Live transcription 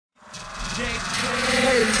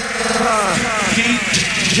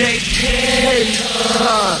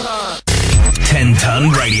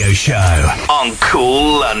TenTun Radio Show on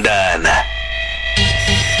Cool London.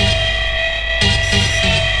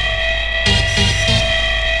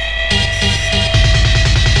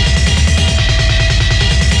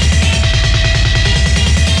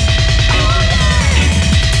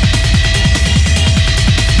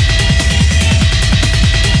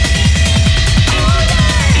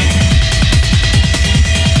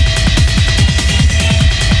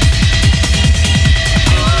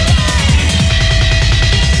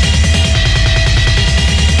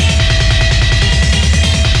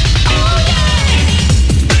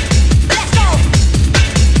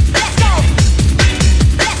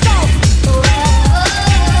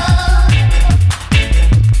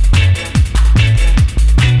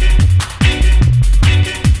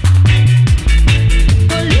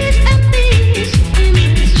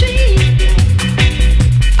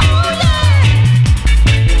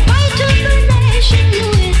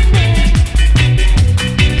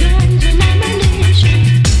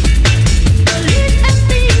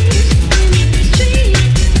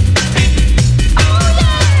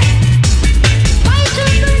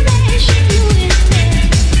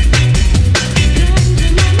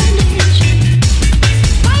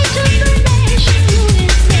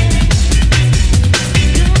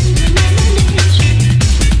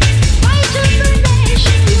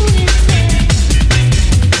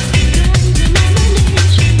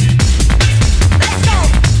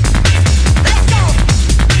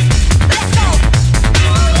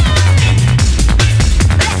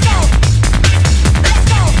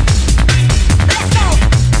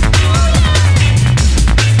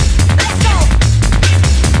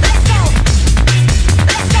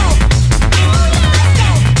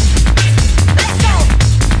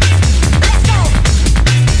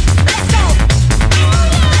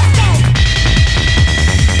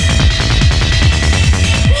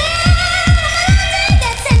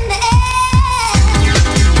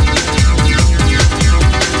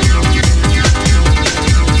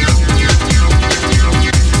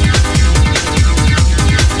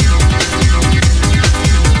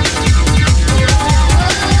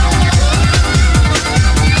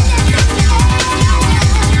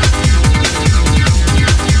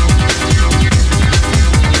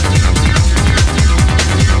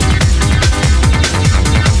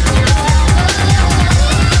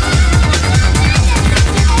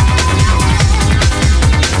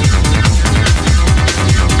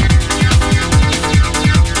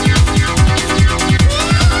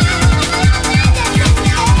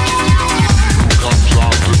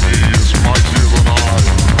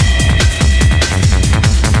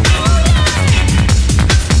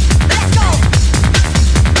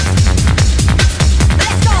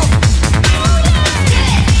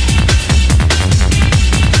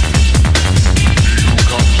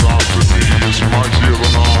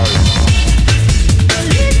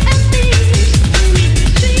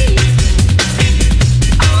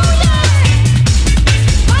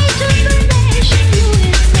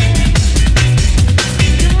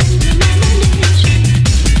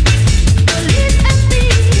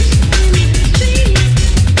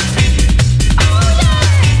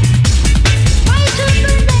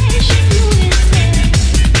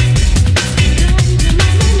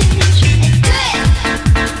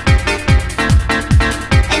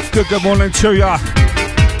 Good morning to ya.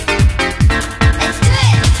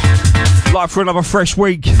 Live for another fresh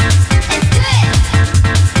week.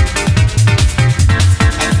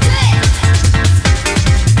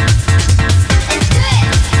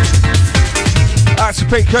 Out to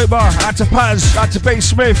Pete Cooper, out to Paz, out to B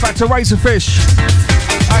Smith, out to Razorfish,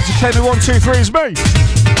 out to Kenny123 is me.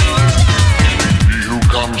 He who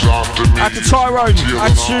comes after me, out to Tyrone,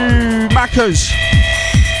 out to Macca's.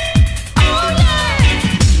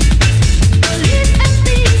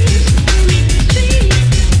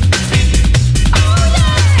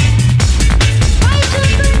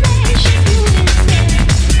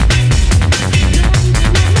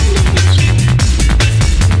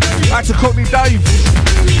 Out to Courtney Dave.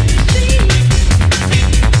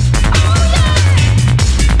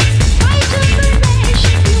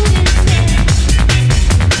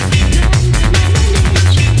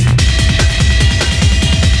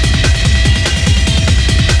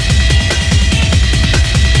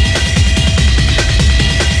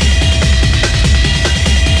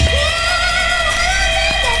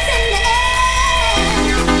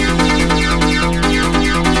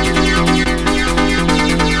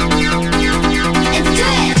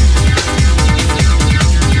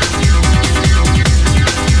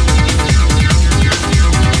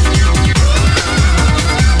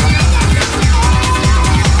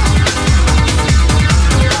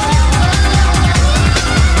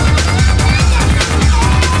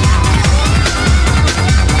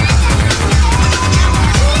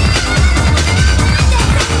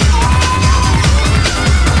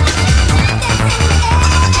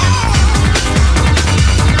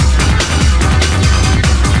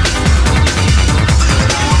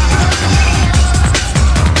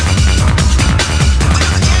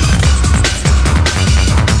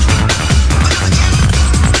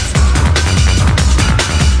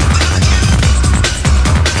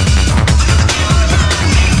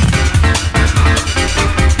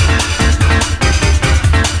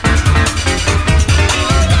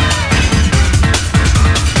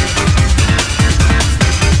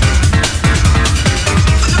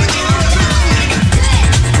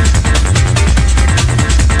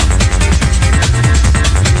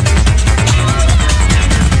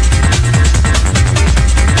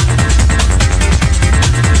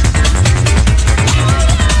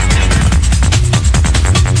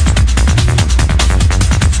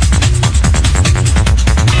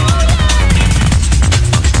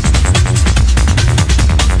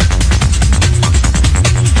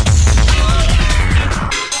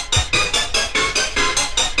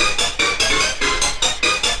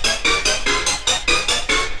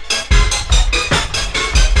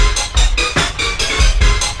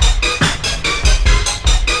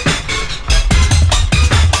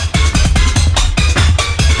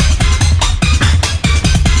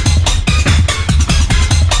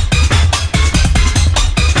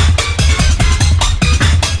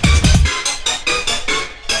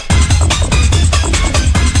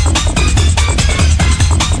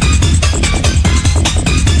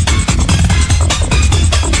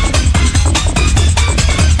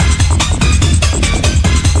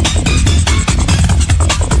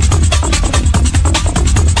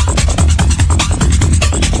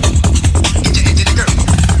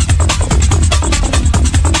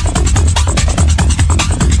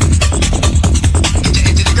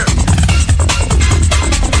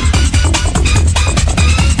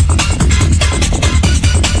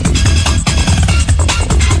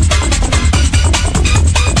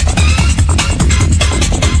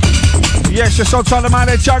 just on time to man,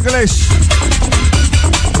 they're junglist.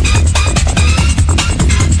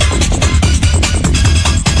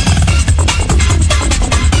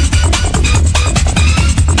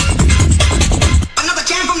 Another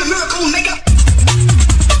jam from the miracle maker.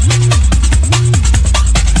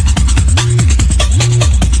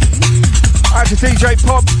 Out to DJ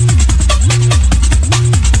Pop.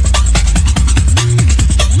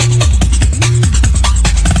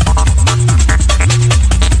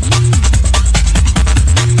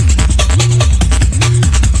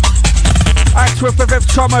 With Viv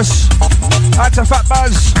Thomas, out to Fat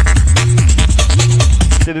Buzz.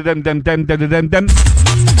 Dem.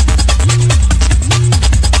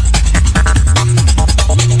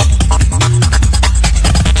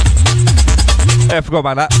 Yeah, I forgot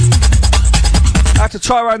about that. Out to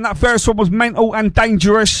Tyrone, that first one was Mental and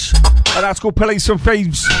Dangerous, and that's called Police and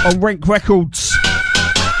Thieves on Rink Records.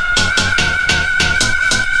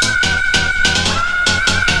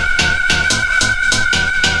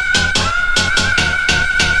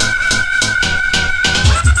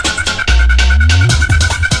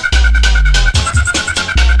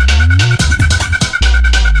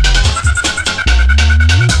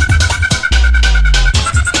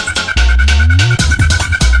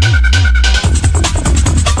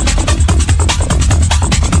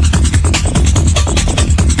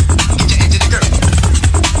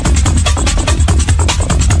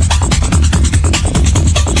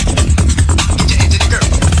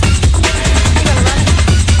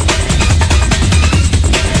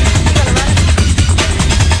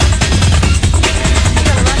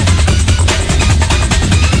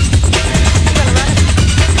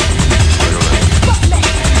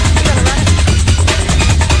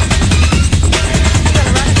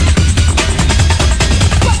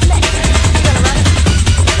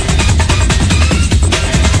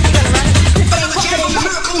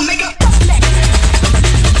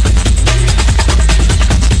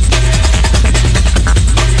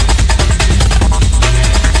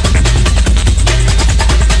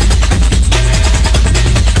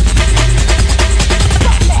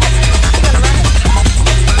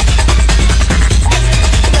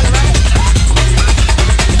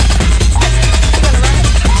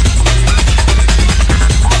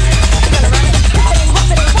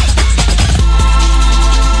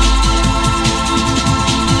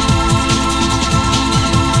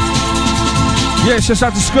 Yes, just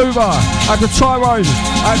out to Scuba, out to Tyrone,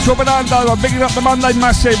 out to Fernando. I'm picking up the Monday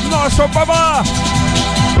Massive. Nice one, brother!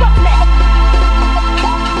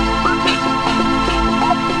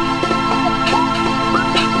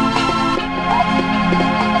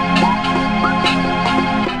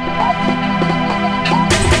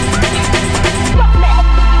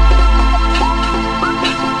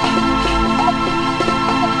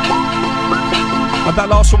 And that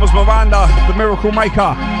last one was Miranda, the Miracle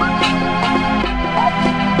Maker.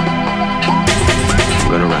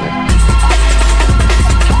 We're gonna run it.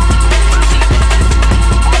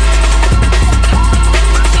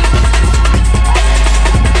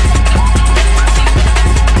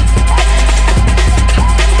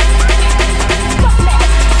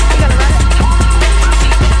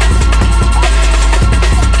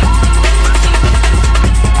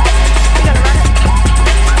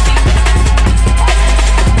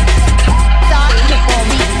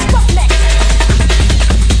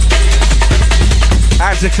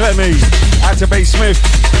 Out to Clemmy, out to B Smith.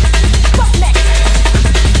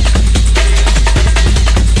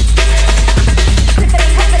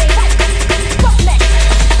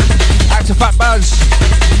 Out to Fat Buzz.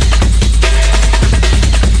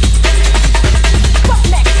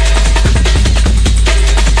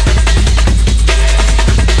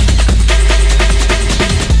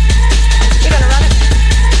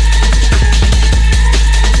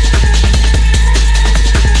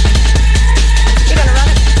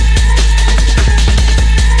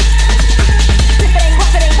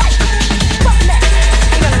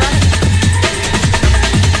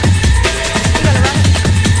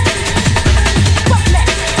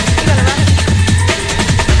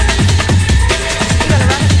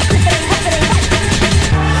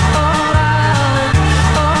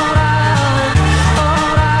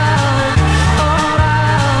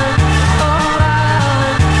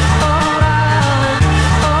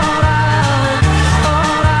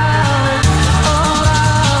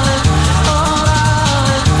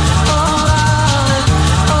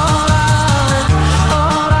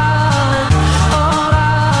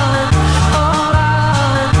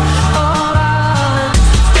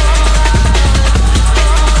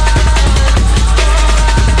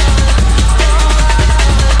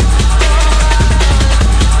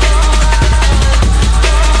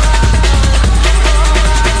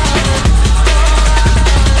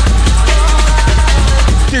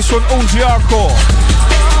 This one, Uzi Hardcore.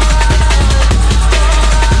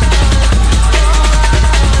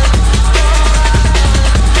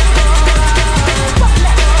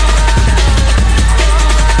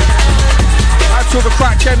 Out to the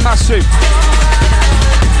Crack Gen Massive.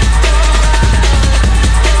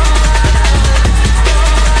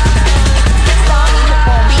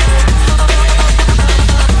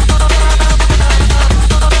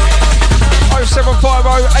 Oh,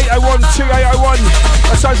 750-801-2801.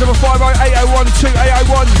 That's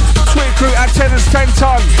 750-801-2801. Twitter crew at TenTun-92.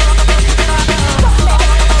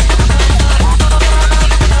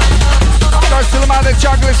 Goes to the man that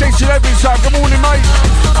jugglers each and every time. Good morning, mate.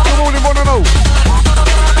 Good morning, one and all.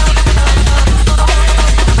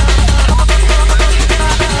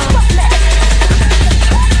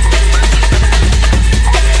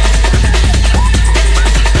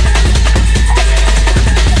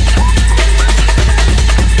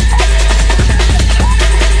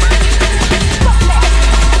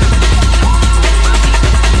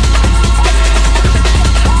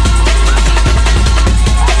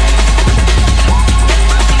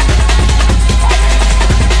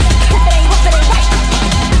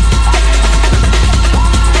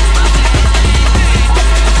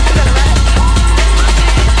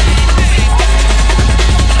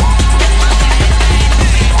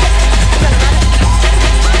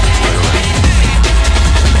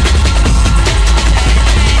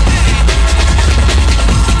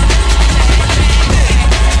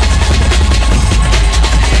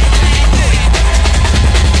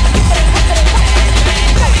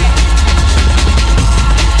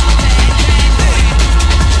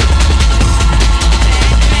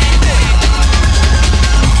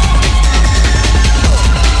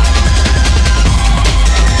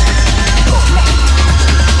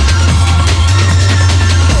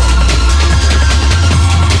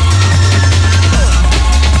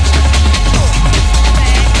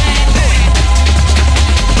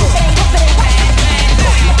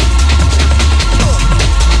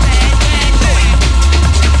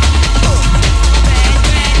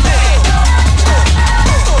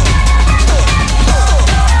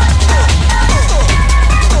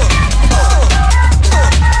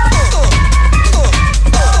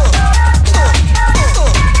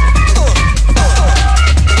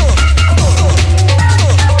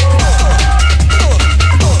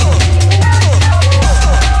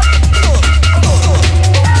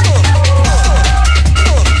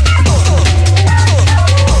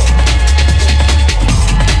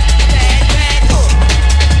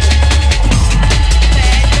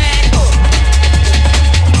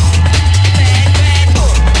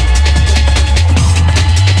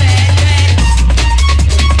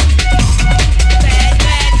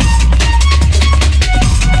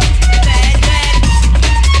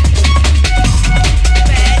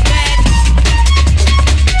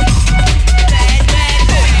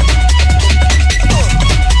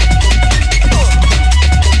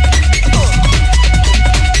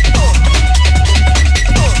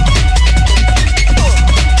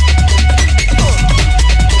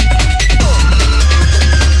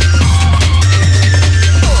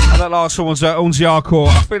 Last one was Uzi Hardcore.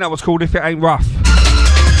 I think that was called If It Ain't Rough.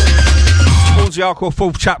 Uzi Hardcore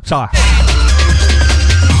 4th chapter.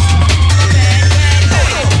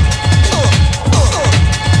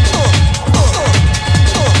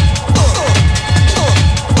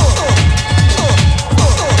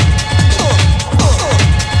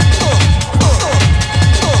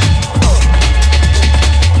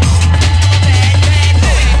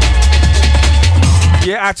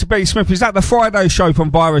 Yeah, out to B Smith. Is that the Friday show from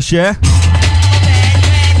Virus, yeah?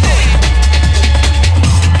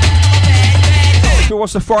 If it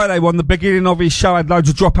was the Friday one, the beginning of his show had loads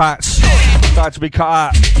of dropouts that had to be cut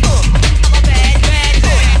out.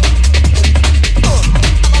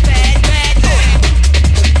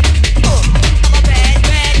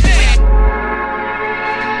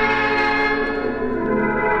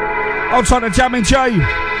 I'm trying to jam in Jay.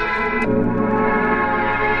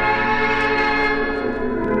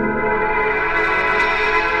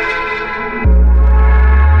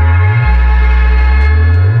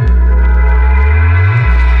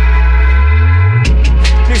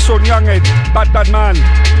 Younghead, bad man.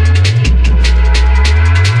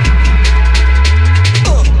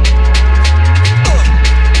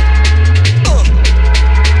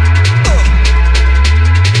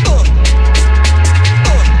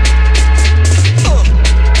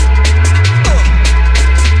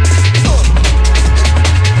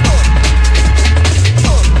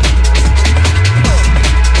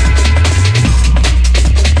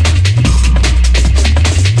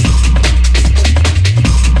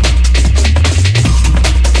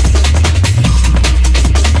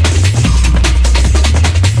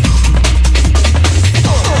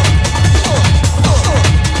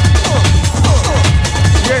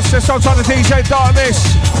 alongside the DJ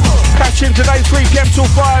Darkness. Catch him today, 3 PM till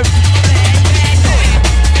 5.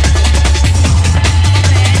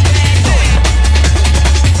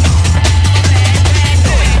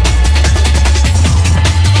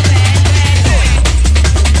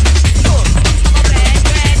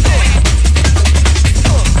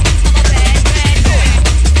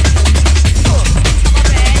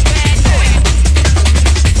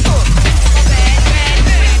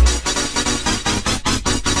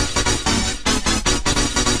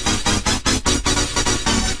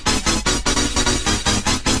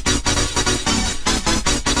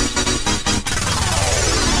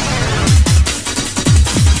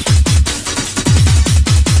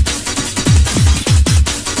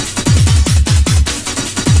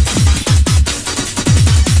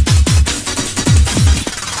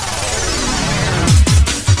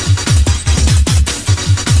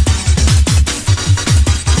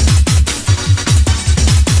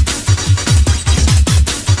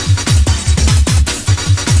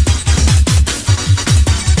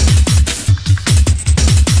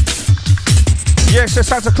 Yes, it's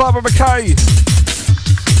Santa Clara McKay.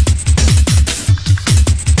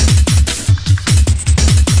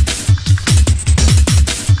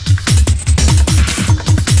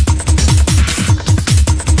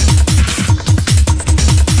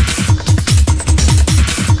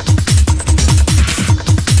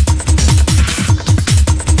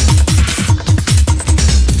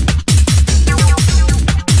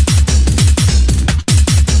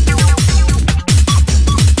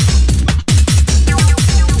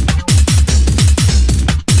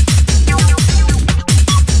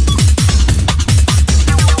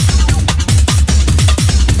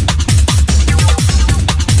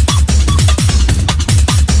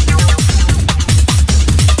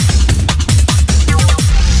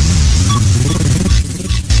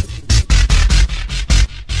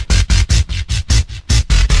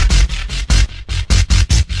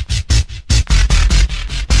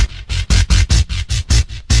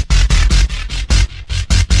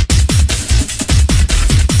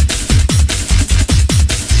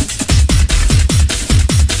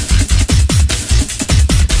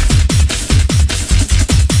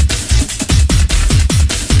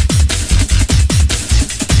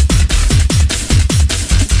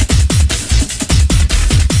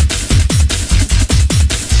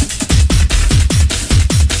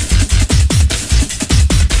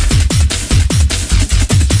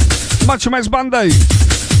 Macho Man's Monday.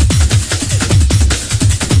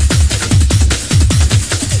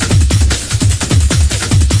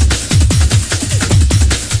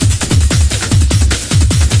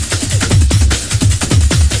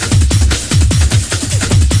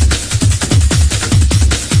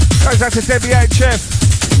 Goes out to Debbie HF.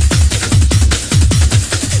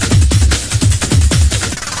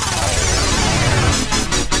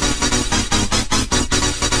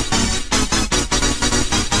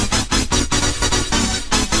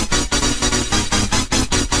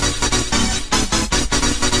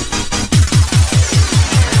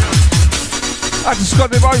 Out to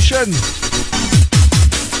Scott Devotion.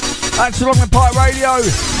 Out to Long and Pike Radio.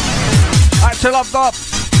 Out to Loved Up.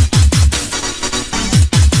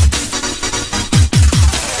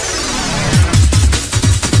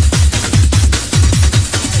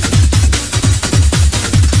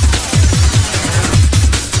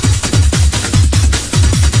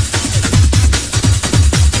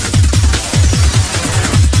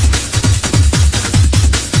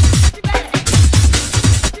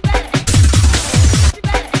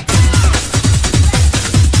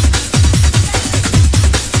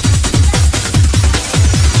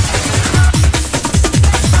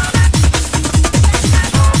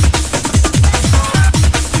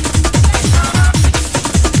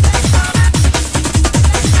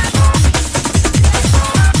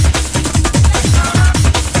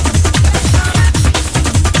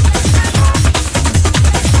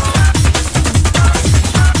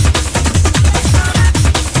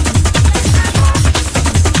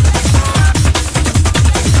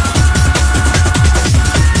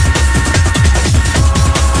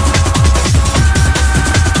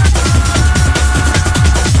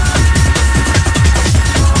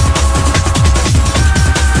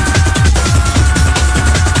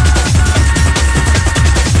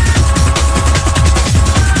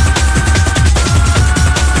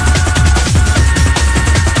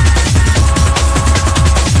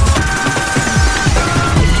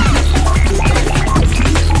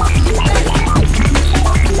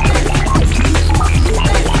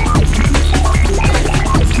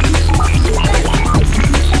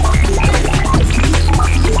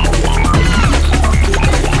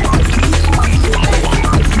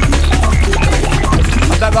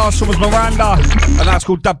 Miranda, and that's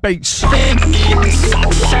called Dub Beats. And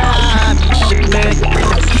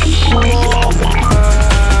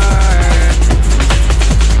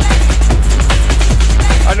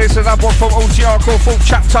this is another one from OGR called Full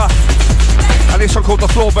Chapter, and this one called The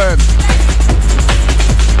Floor Burn.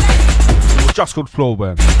 Just called Floor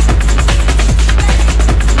Burn.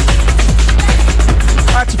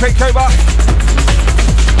 Out to Pete Cooper.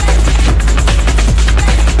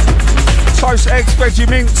 Toast, eggs, veggie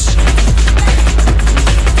mince,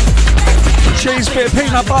 cheese, bit of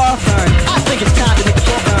peanut butter. I think it's time to make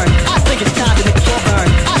floor burn. I think it's time to make floor burn.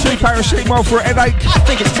 2 paracetamol for a headache. I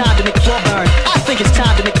think it's time to make floor burn. I think it's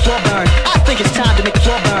time to make floor burn. I think it's time to make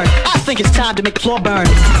floor burn. I think it's time to make floor burn.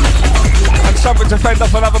 And something to fend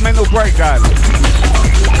off another mental breakdown.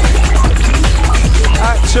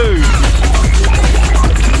 At 2,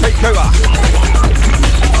 Pete Cooper.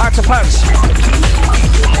 Out to Pants.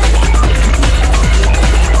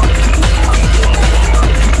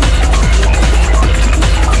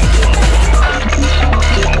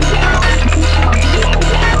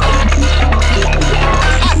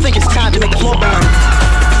 I think it's time to make floor burn.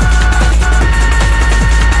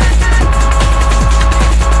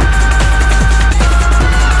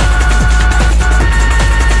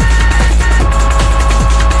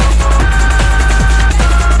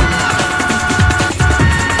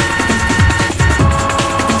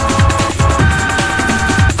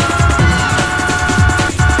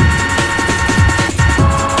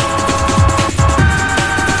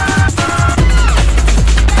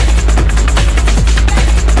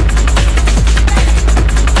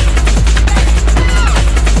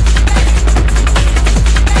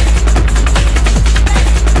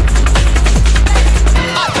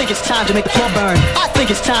 To make the floor burn. I think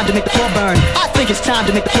it's time to make the floor burn. I think it's time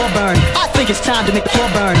to make the floor burn. I think it's time to make the floor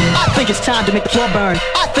burn. I think it's time to make the floor burn.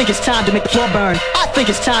 I think it's time to make the floor burn. I think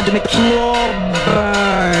it's time to make the floor burn. I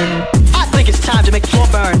think it's time to make the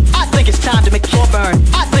floor burn. I think it's time to make the floor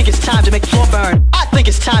burn. I think it's time to make the floor burn. I think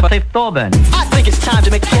it's time to make the floor burn. I think it's time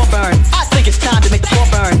to make the floor burn. I think it's time to make the floor burn. I think it's time to make the floor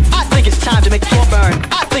burn. I think it's time to make the floor burn.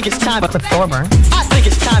 I think it's time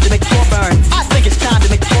to make the floor burn. I think it's time to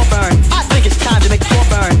make the floor burn. I think it's time to make the floor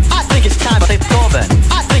burn. I think it's time to make the floor burn.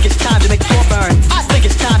 I think it's time to make the floor burn. I think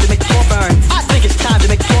it's time to make the floor burn. I think it's time to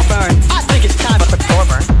make the floor burn. I think it's time to make the floor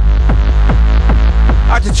burn.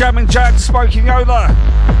 Out to Jamming Jack, Smoking Yola.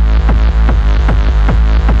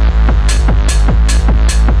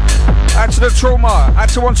 Out to the Trauma. Out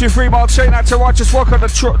to 123 Martin. Out to Righteous Rock on the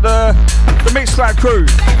Mixcloud crew.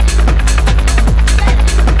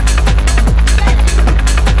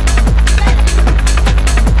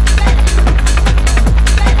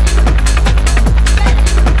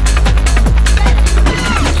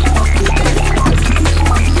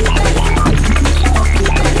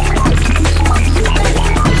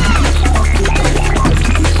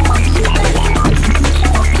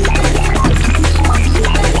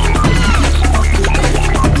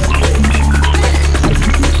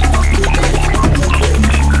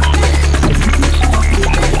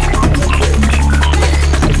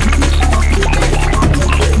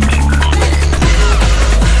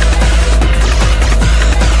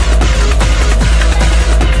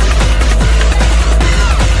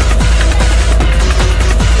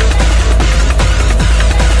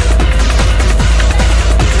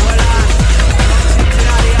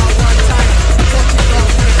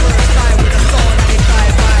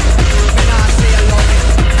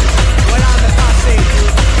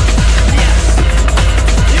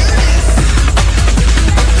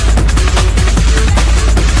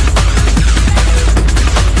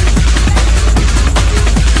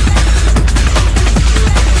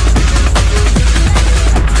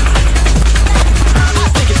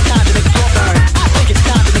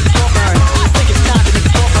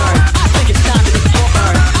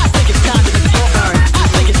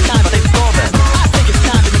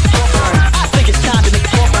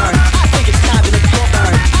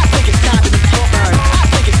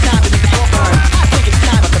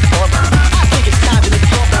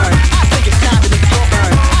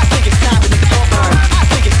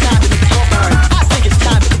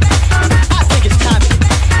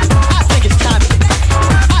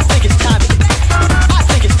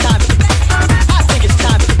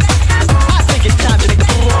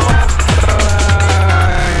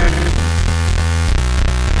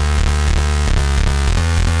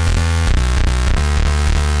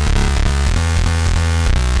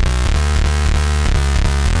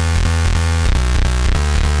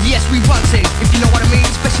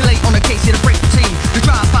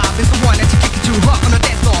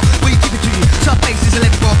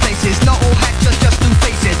 Places, not all hats, just new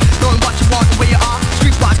faces. Knowing what you want and where you are.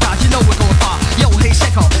 Streetwise guys, you know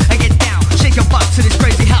echo and get down. Shake your butt to this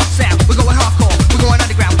crazy house sound. We're going hardcore, we're going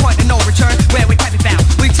underground, point of no return, where we can't be found.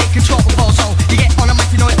 We take control of all zone. You get on the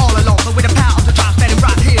mic, you know it all alone. But with the power of the drop, standing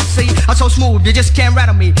right here, see? I'm so smooth, you just can't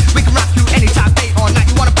rattle me. We can rock you anytime, day or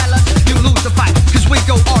night. You wanna battle us? You lose the fight. Cause we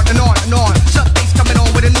go on and on and on. Some bass coming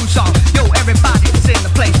on with a new song. Yo, everybody is in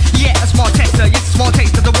the place. Yeah, a small tester, yes, a small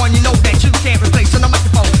taste of the one you know that you can't replace on the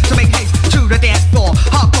microphone. So make haste to the dance floor.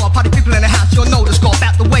 Hardcore party people in the house, you'll know the score.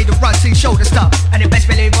 About the way to run, see, show the stuff. And the best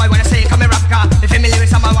believe boy when I say come and rap car. If me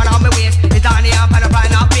lyrics on my one on my waist, it's down here, I'm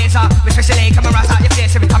right now, face up. Especially come and rap out your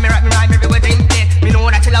face. Every time you rap me rhyme, every word in play. Me know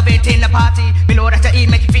that you love it in the party. Me know that you eat,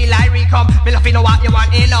 make you feel like recom. Me love you know what you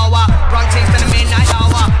want in our run things to the midnight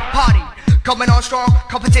hour. Party, coming on strong,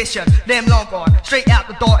 competition. Them long gone, straight out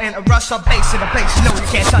the door and a rush of bass in the place. You know you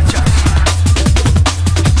can't touch us.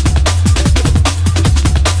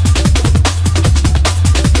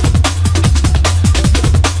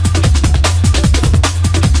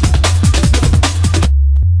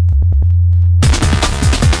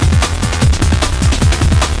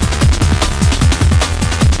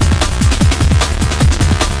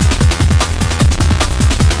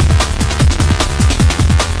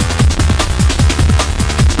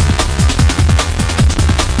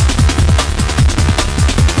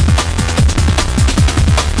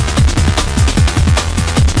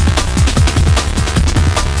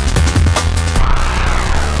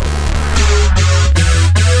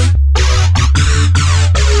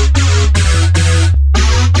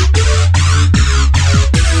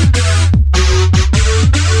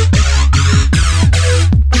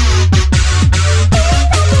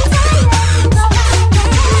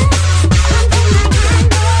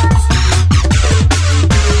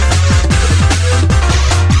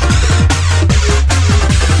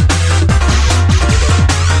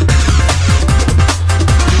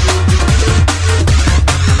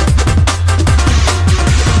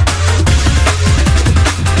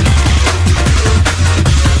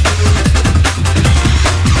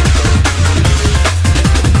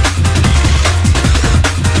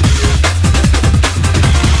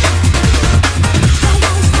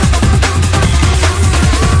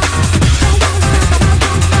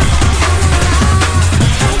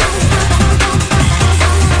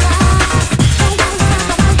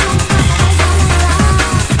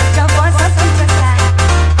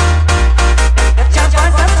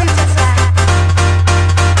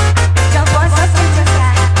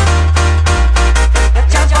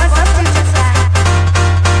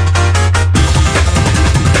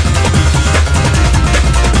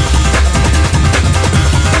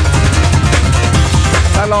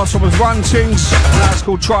 Last one was Run Tings, and that's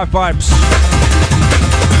called Tribe Vibes.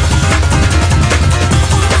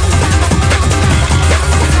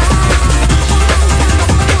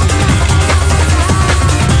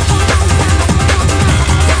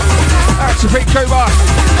 That's a bit Cooper.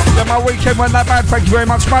 Yeah, my weekend wasn't that bad, thank you very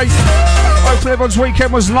much, mate. Hopefully everyone's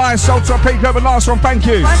weekend was nice. Ultra Pete Cooper, last one, thank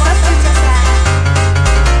you.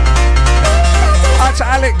 Out to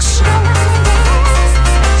Alex.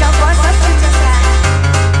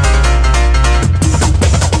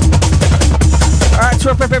 Alright, to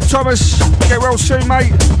FFF Thomas, get well soon,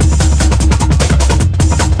 mate.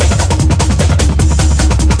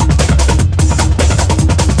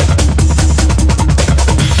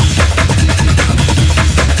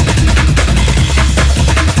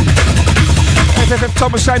 FFF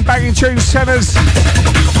Thomas saying banging tunes, tenors.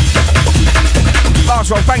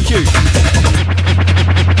 Last one, thank you.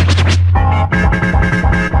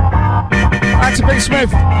 Out to B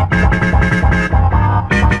Smith.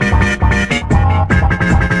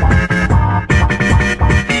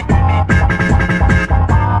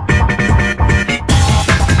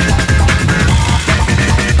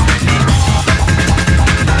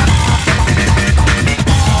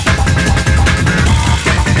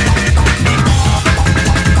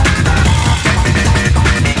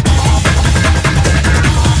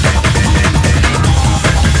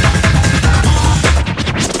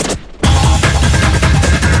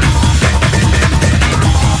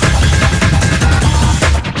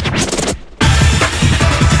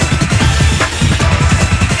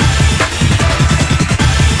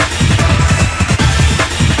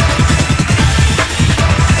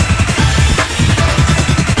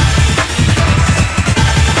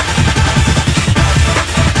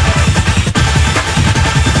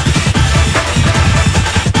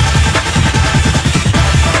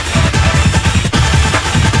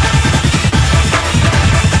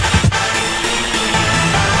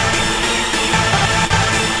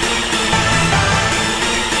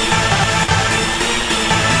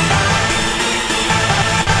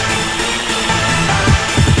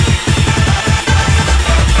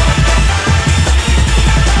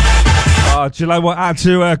 Do you know what? Out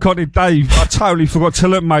to Connie Dave. I totally forgot to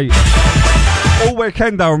look, mate. All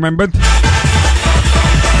weekend I remembered.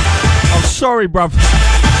 I'm sorry, bruv.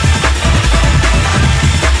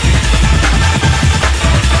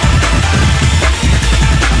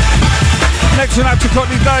 Next one out to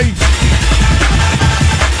Courtney Dave.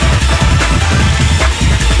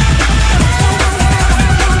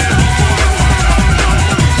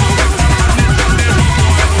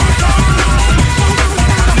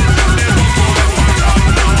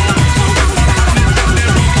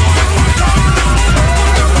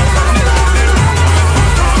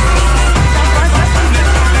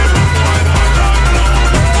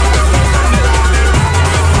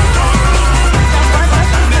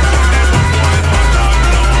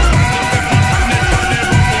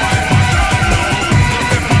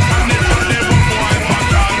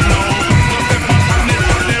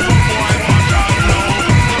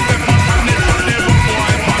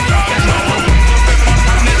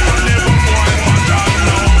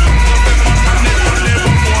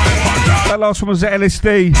 Last one was the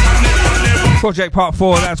LSD Project Part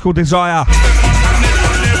 4, that's called Desire.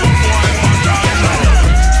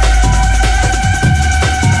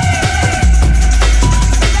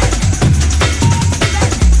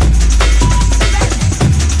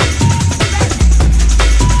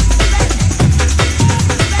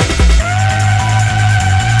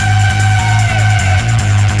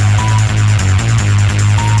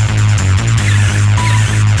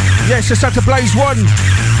 Yes, just had to blaze one.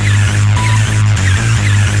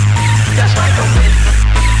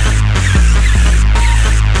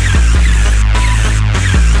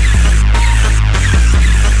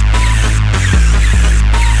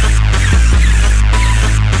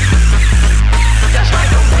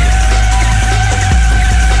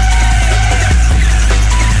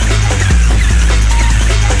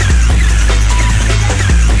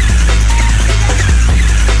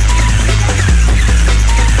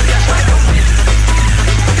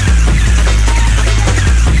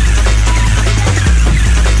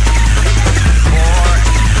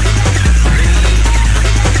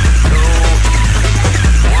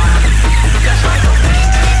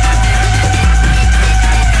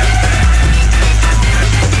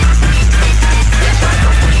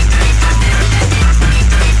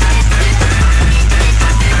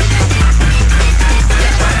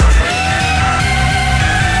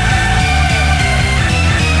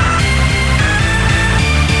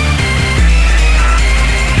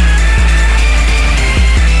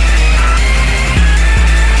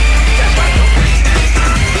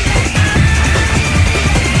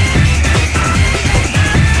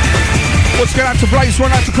 To Blaze,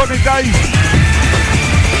 one out to Connie Dave.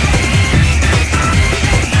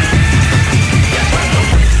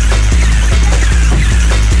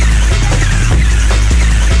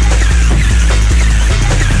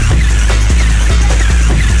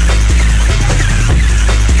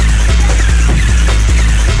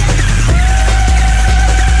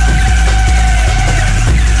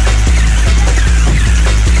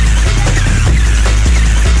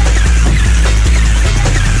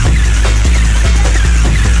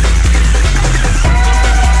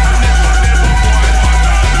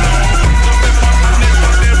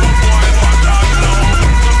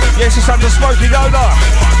 Smoky Yoda.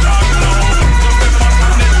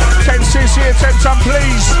 10cc and 10 ton,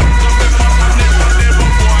 please.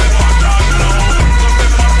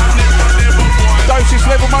 Doses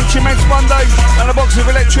level munchie men's Monday and a box of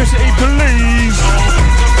electricity, please.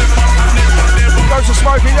 Go to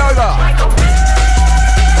Smoky Yoda.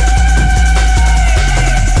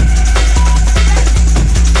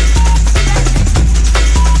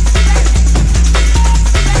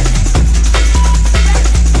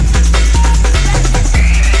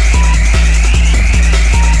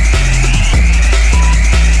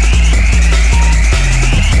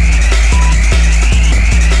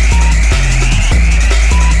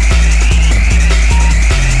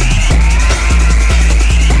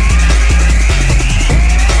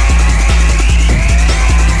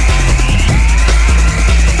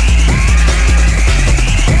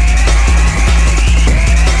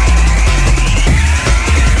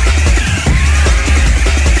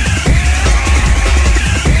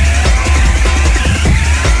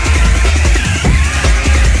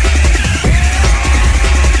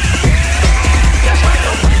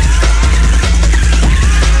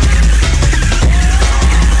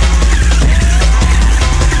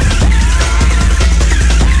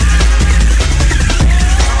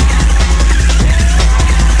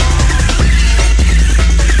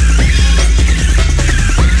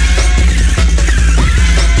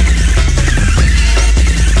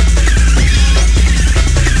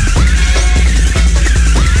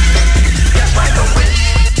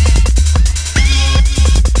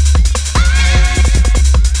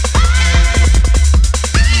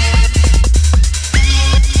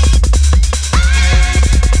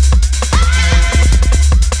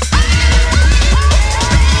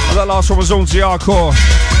 last one was on the Hardcore,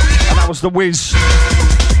 and that was the Wiz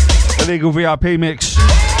Illegal VIP mix.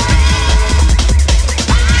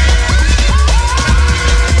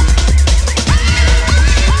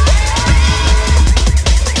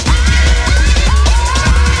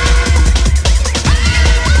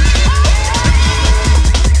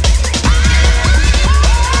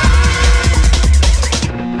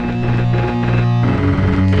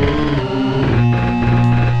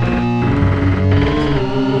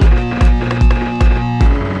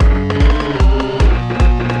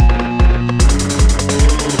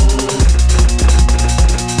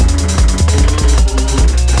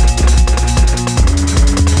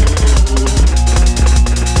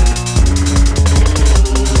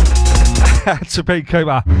 Had to be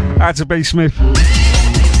Cooper, had to be Smith.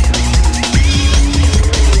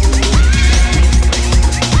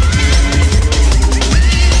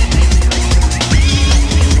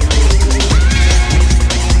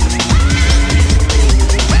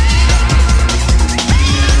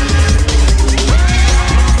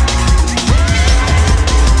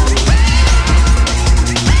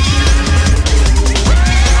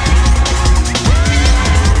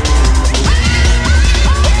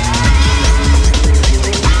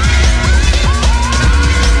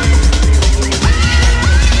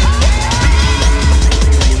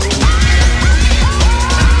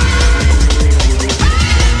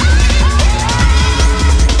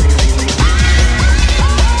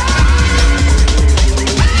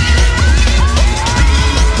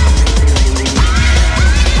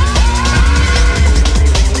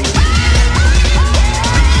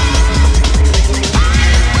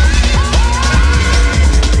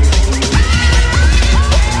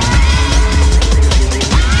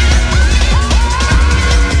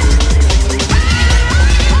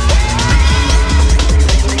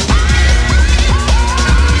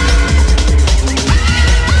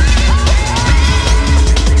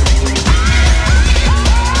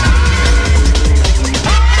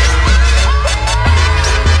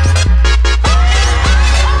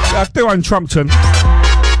 Do own Trumpton. Not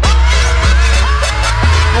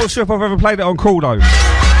sure if I've ever played it on call though.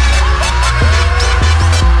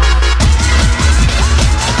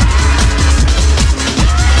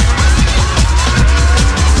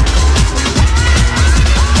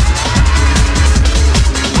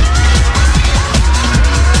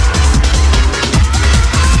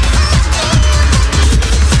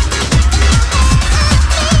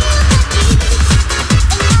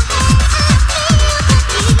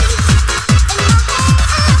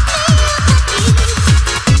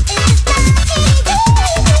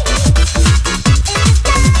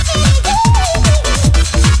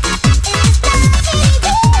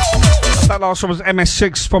 Last one was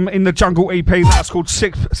MS6 from In the Jungle EP. That's called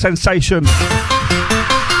Sixth Sensation.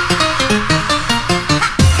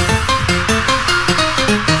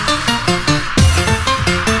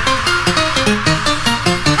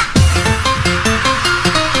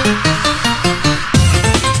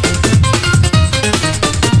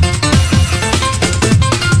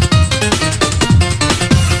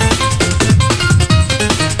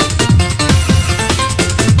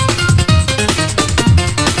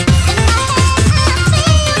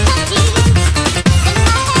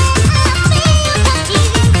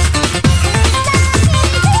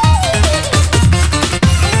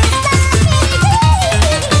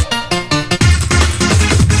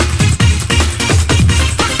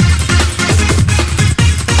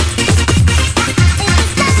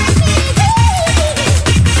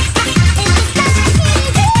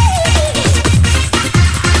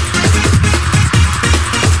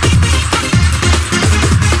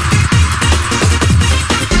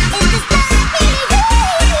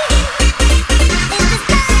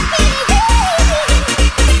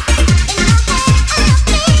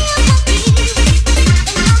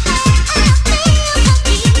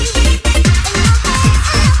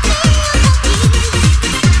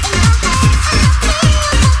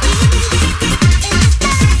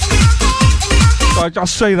 I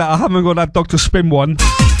just see that I haven't got that Dr. Spin one.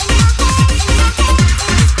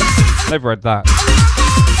 Never read that.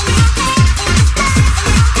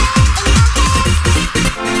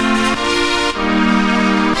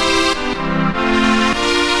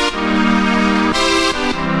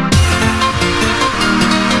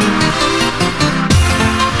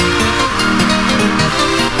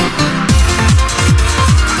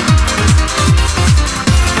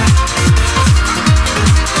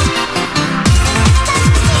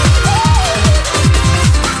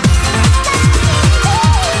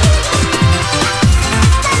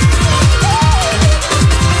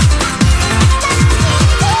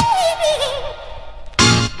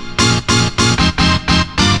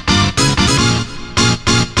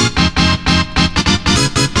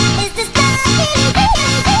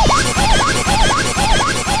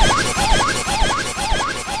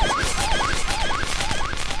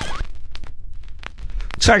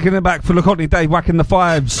 Taking it back for Lacotney Dave, whacking the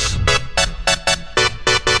fives.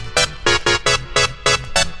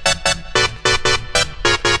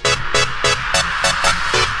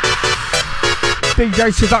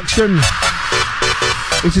 DJ Seduction.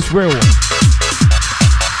 Is this real?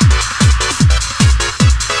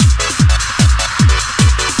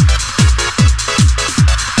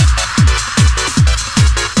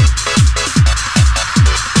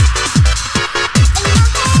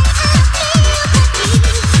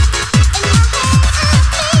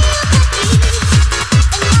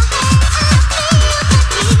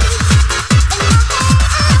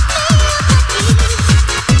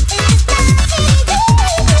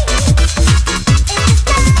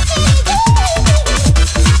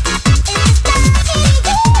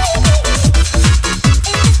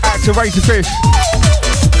 To raise the fish.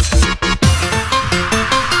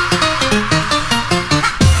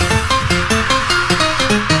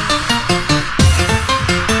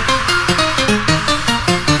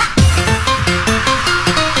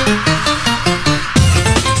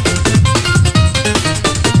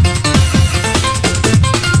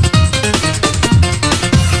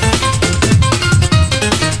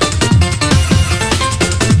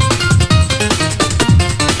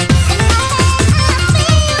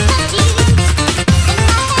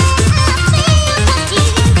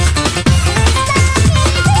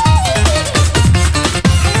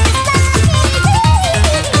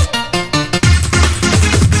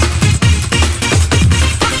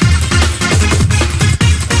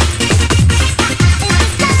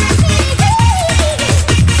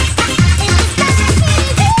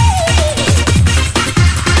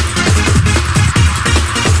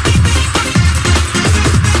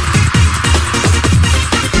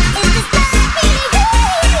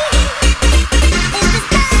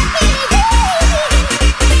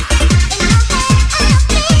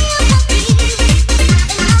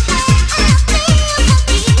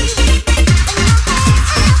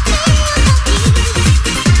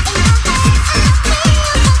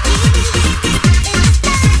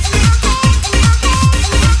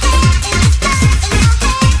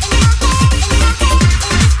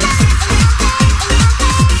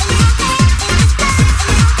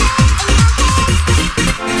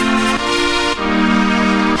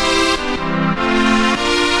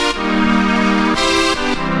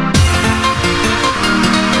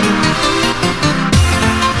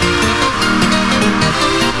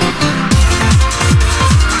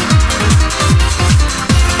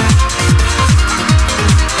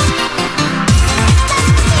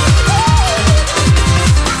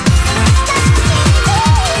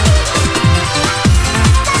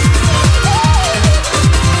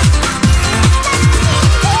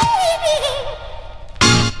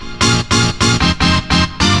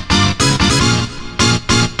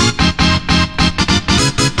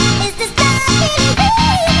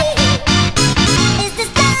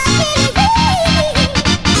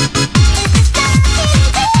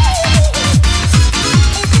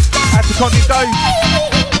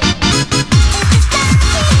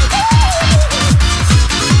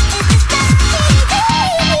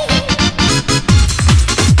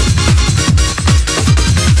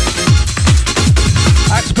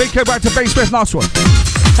 Go back to Bay Smith, nice one.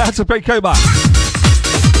 That's a big go back.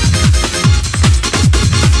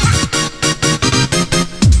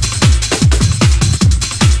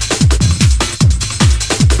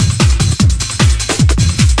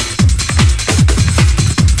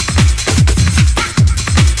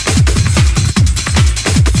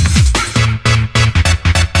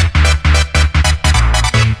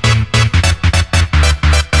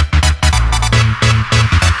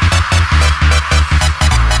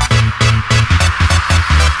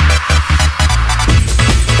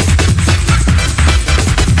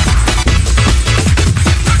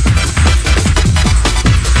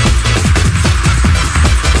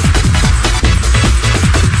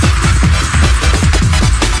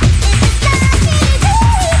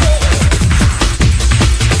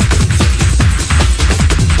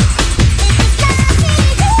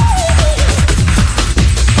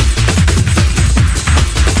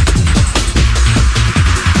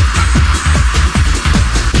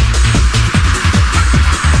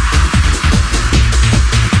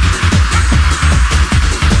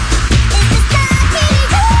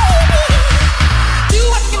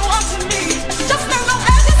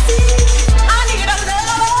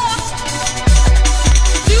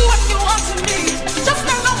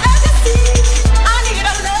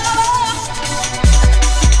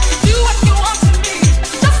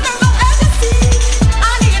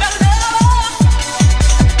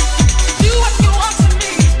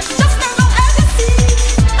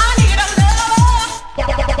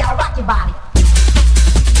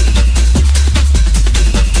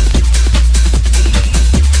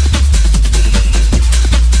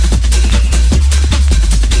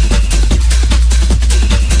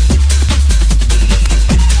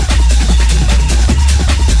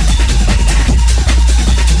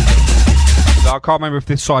 can't remember if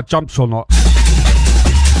this side jumps or not.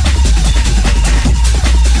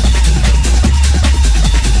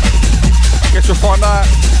 Guess we'll find out.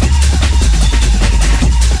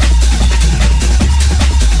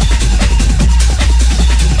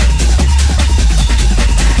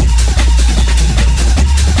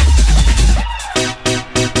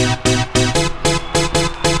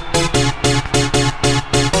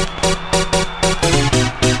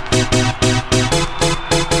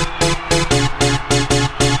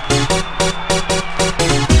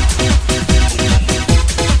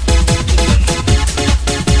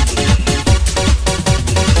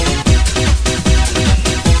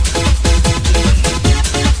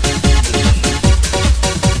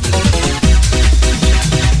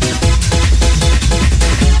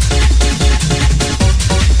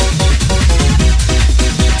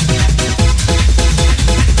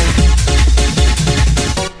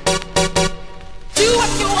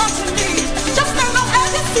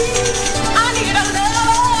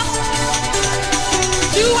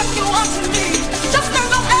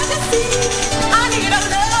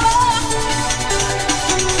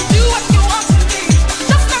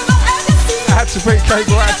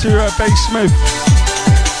 Bass Smith.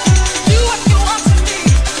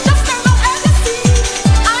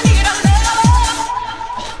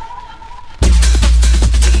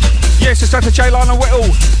 Yes, it's Dr. J-Line and Whittle.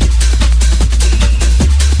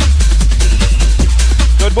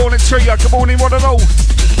 Good morning to you. Good morning, one and all.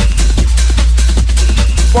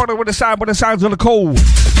 Morning with the sounds of the call.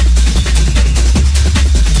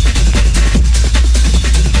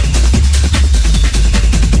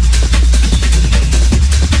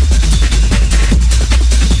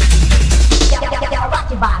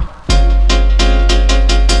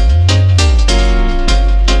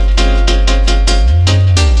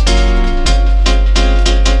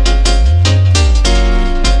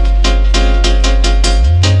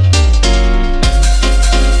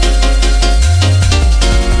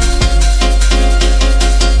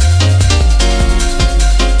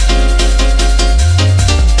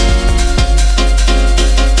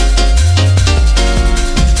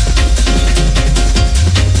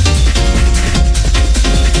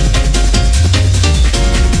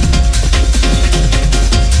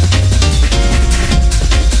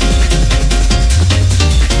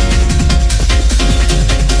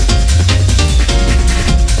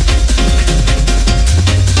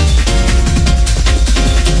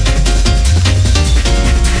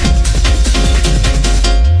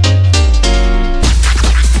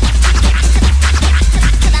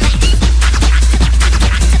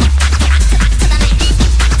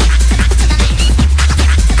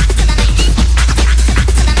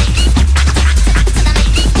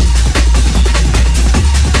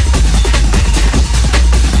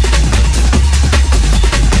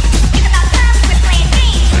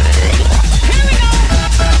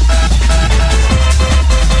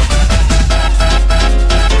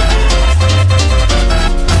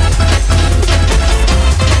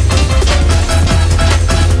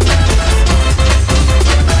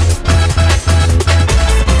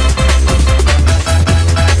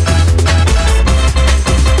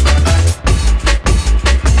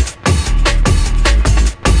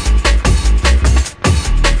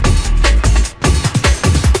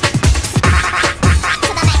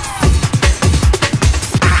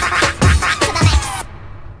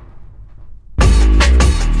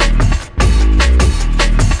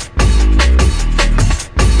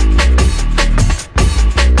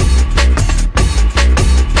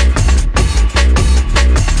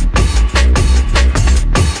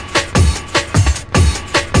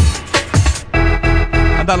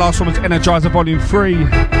 That last one was Energizer Volume 3,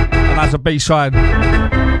 and that's a B-side.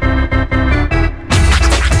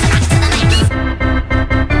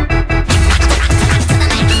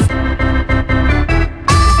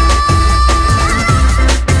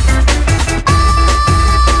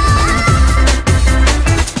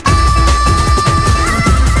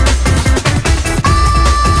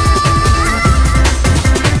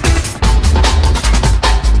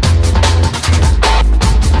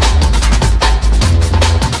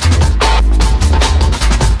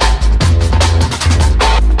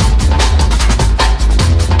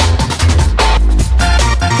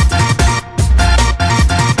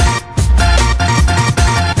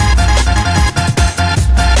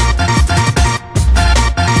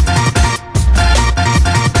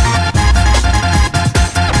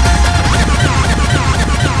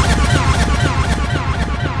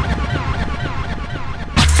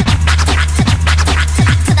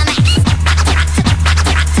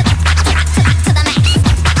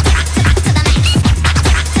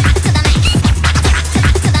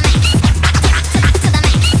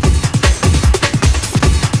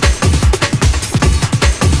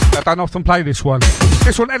 don't often play this one.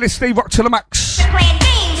 This one, LSD Rock to the Max. Playing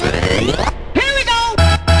games. Here we go.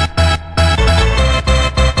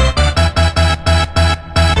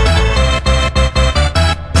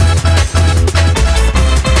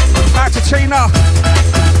 Out to Tina.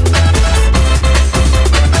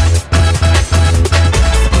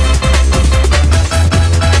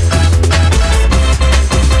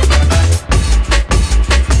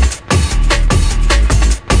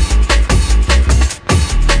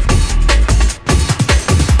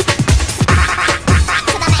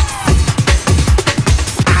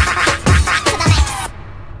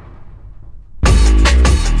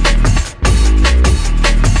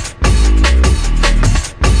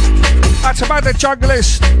 About the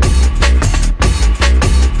junglist.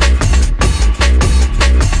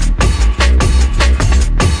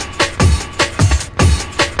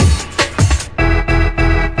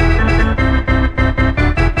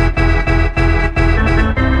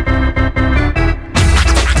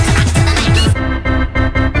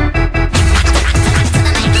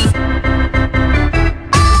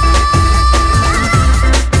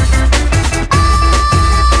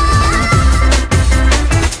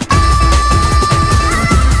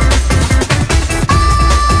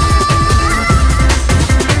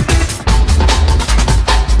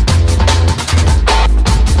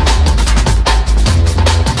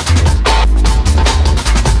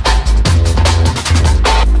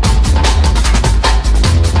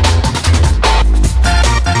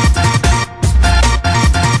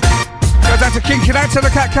 To the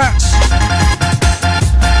Cat Cats.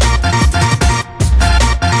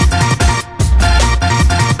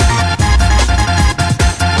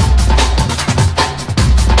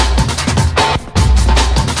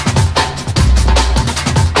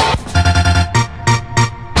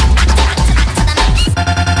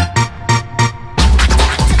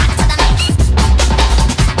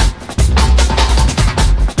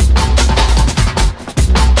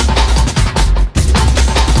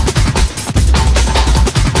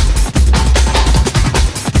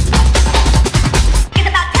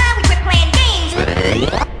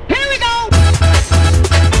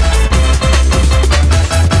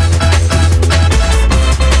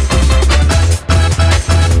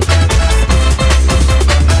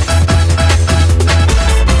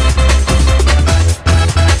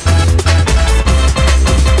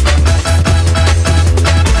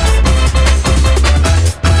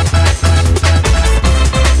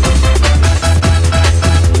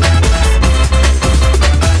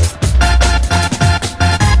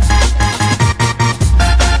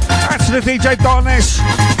 DJ Darkness.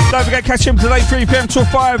 Don't forget, catch him today, 3 PM till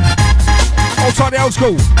 5. All time the old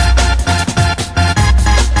school.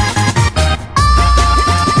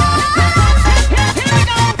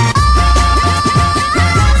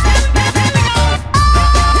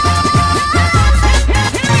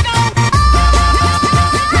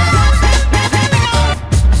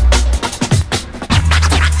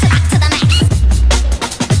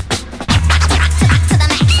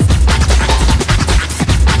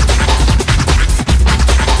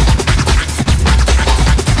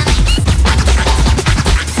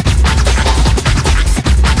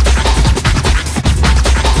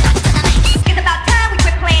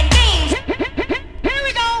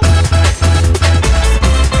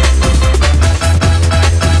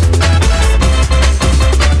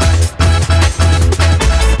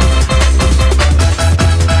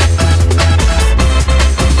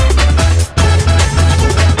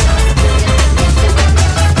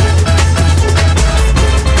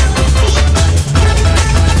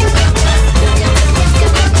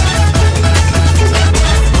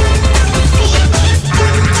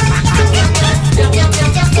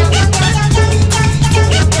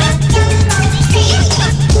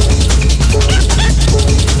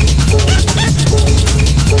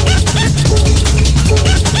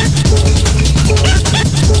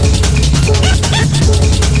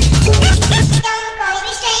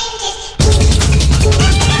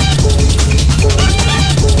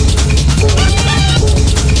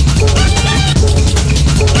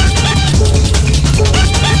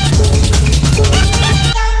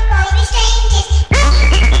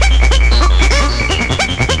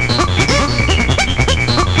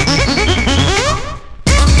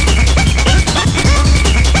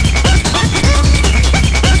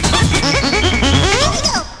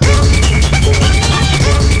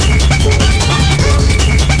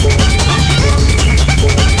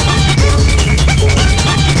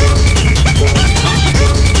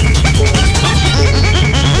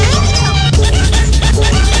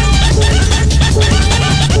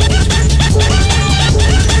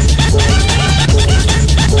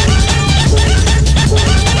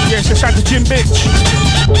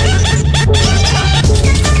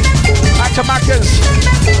 Maccas.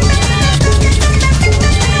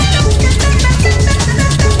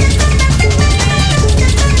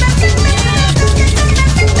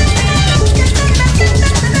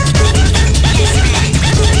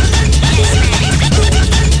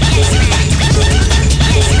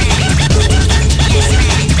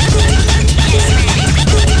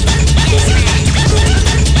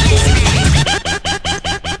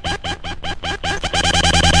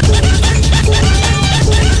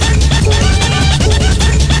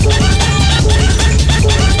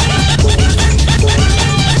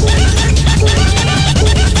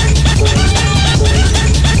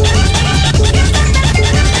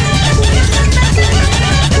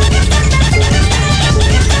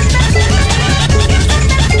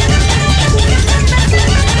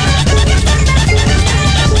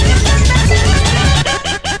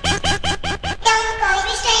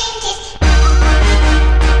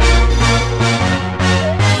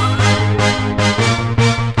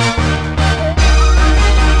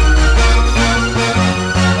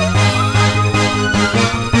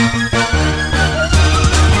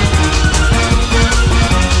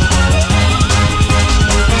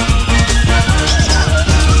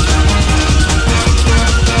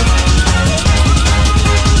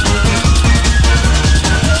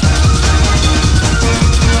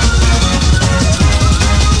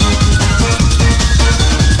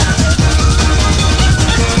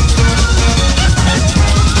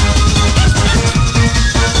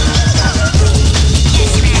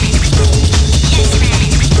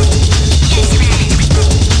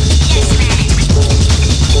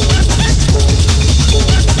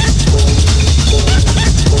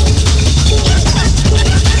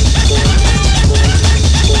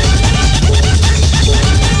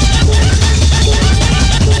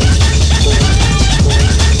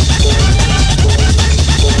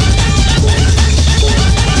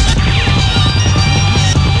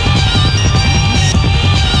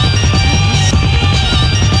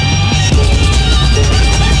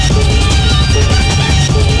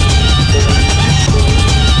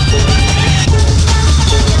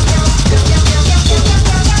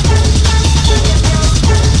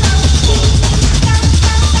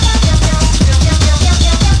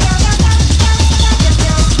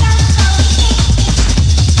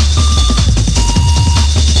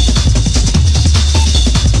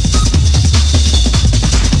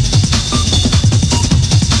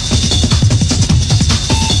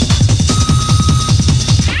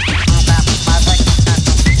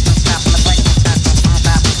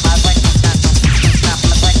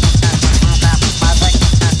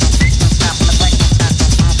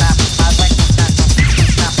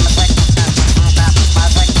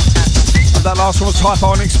 Last one was Type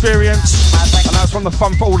On Experience, and that's from the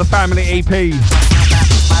Fun for All the Family EP.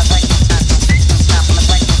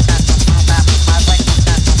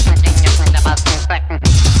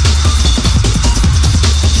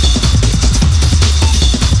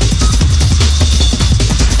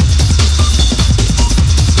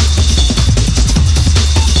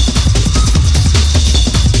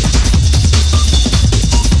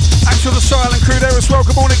 Actual the Silent Crew there as well,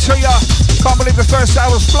 good morning to ya. Can't believe the first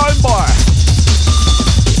hour's flown by.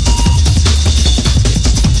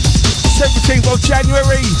 17th of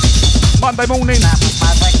January, Monday morning.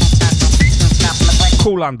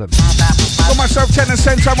 Cool London. Got myself 10 and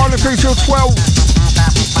cents, I'm rolling through till 12.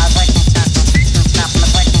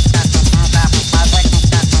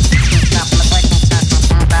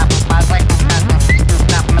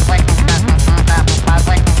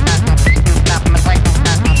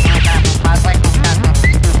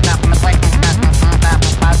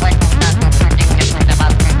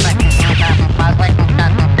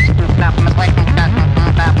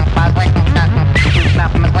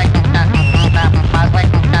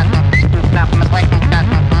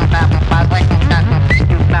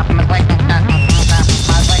 Snap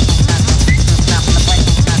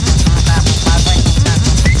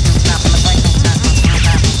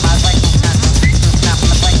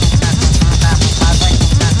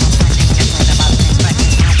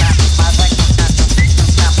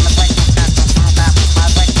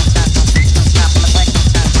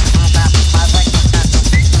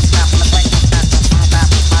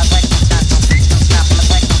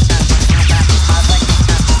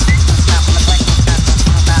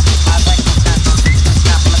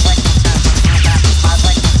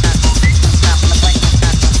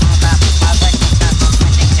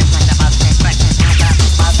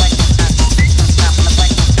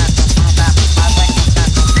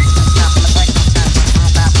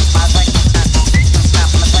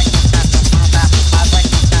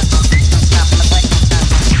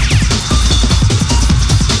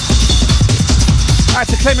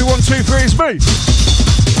TenTun-92 is me.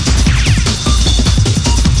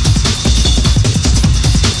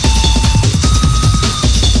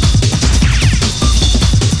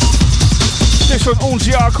 This one,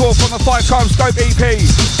 Ornsey Hardcore from the 5 Times Dope EP.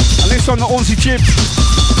 And this one, the Ornsey Jib.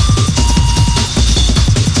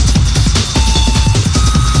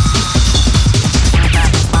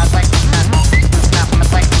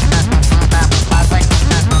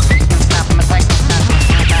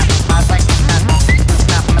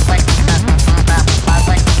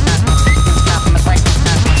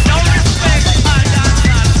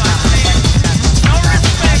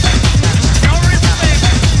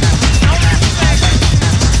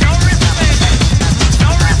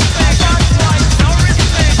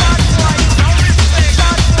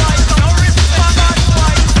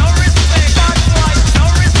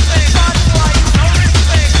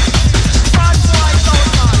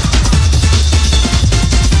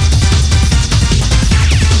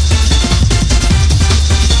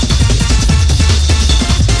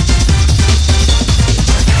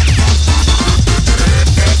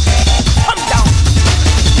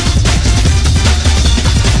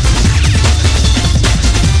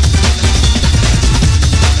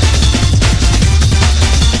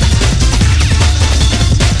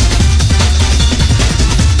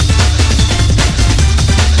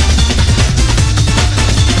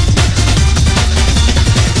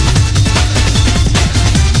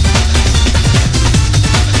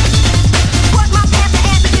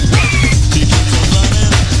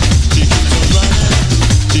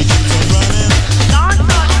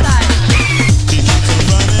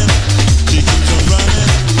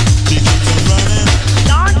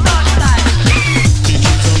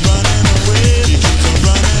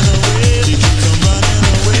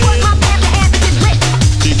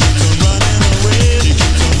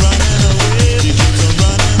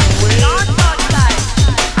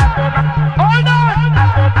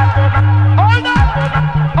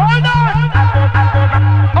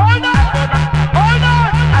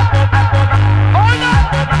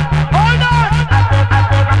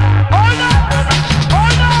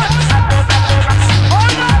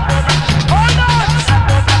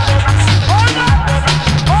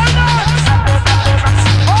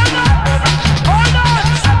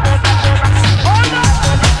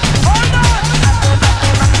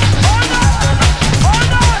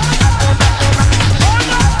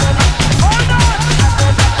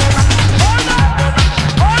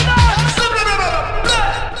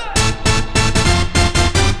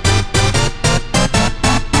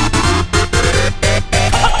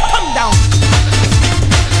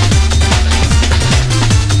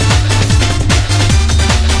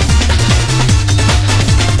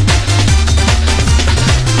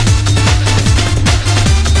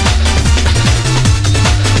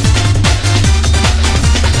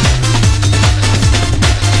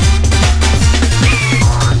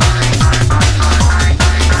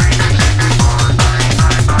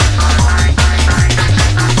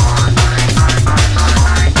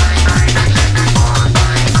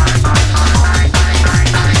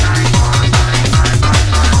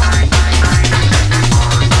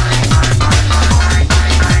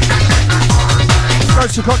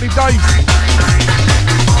 To Cockney Dave.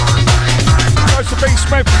 Goes to B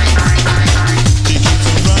Smith.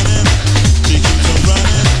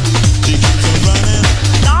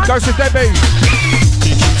 Goes to Debbie.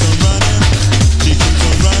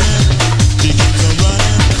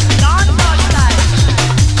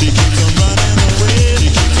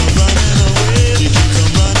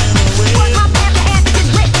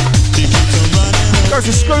 Goes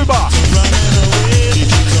to Scuba.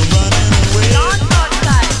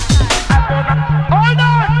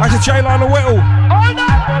 That's a J-Line and Whittle.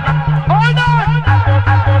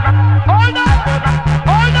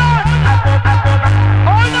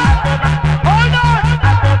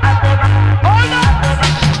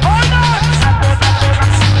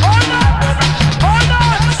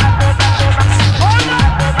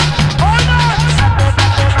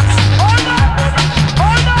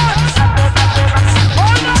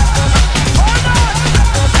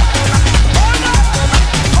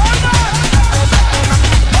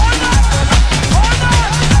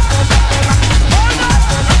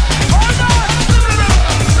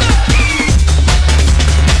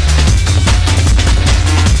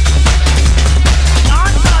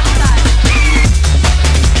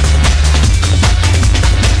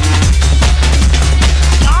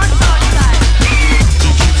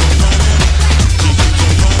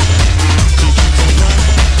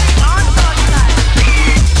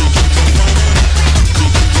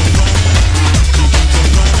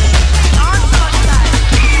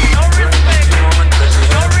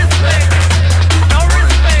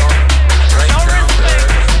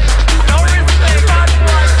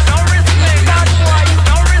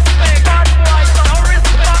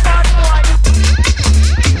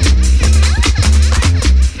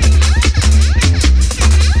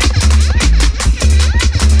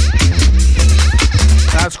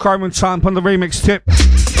 Chrome and Time on the remix tip.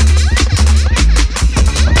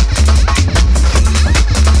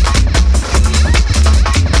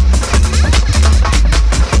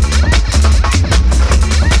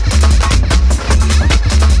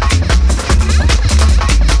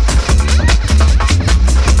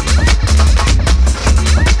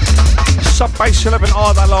 Sub Bass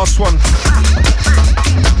 11R, that last one.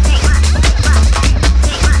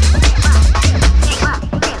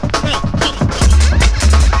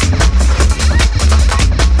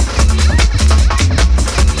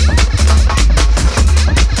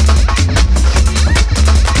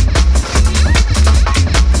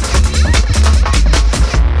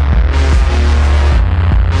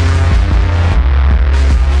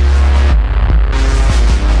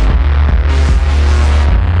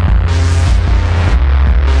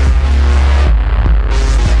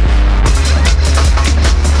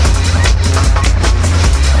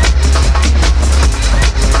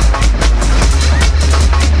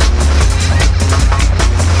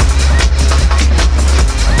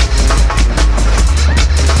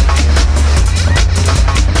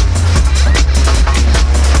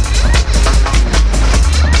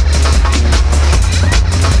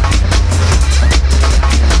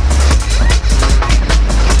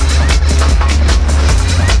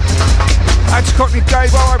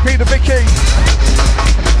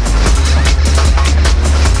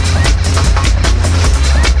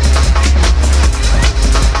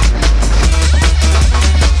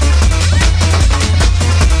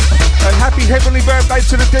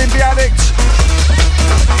 To the DMV Addict.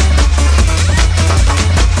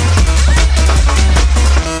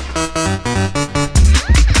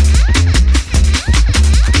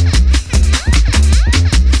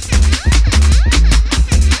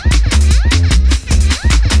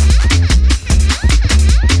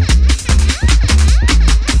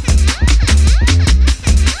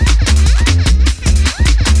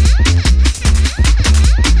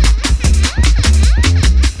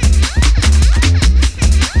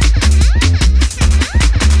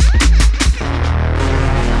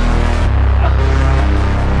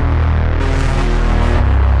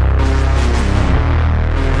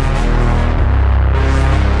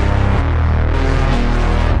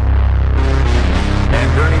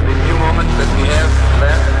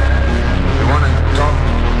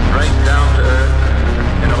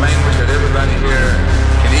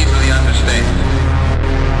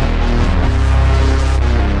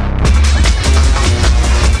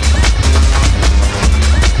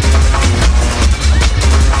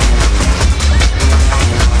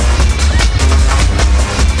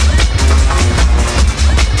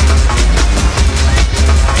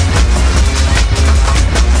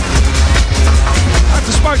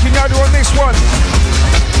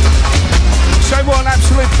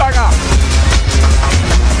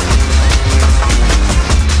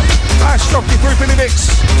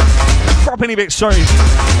 Bit, sorry.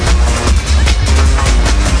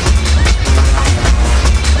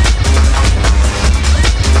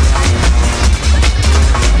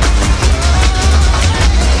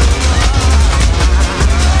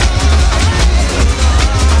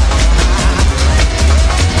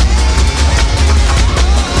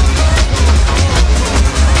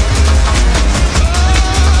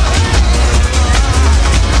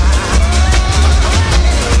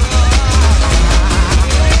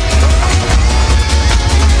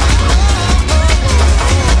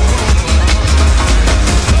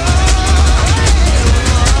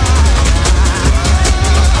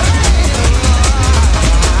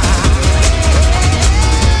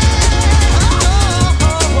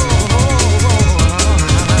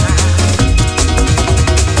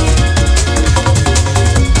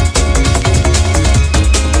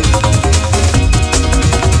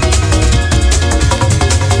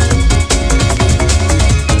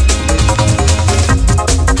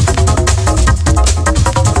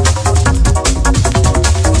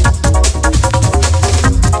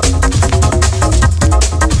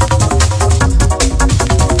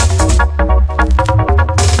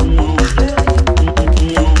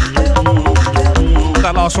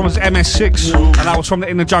 Last one was MS6, and that was from the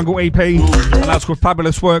In the Jungle EP, and that was called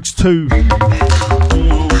Fabulous Works 2.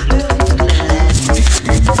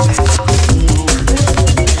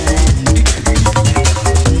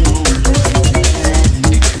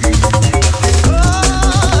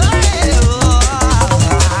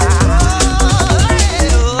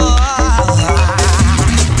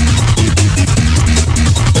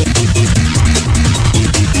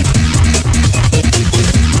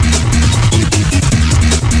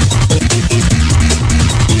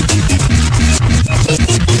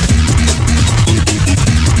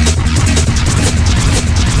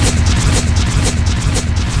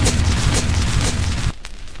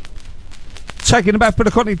 Taking the bath for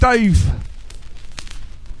the Connie Dave.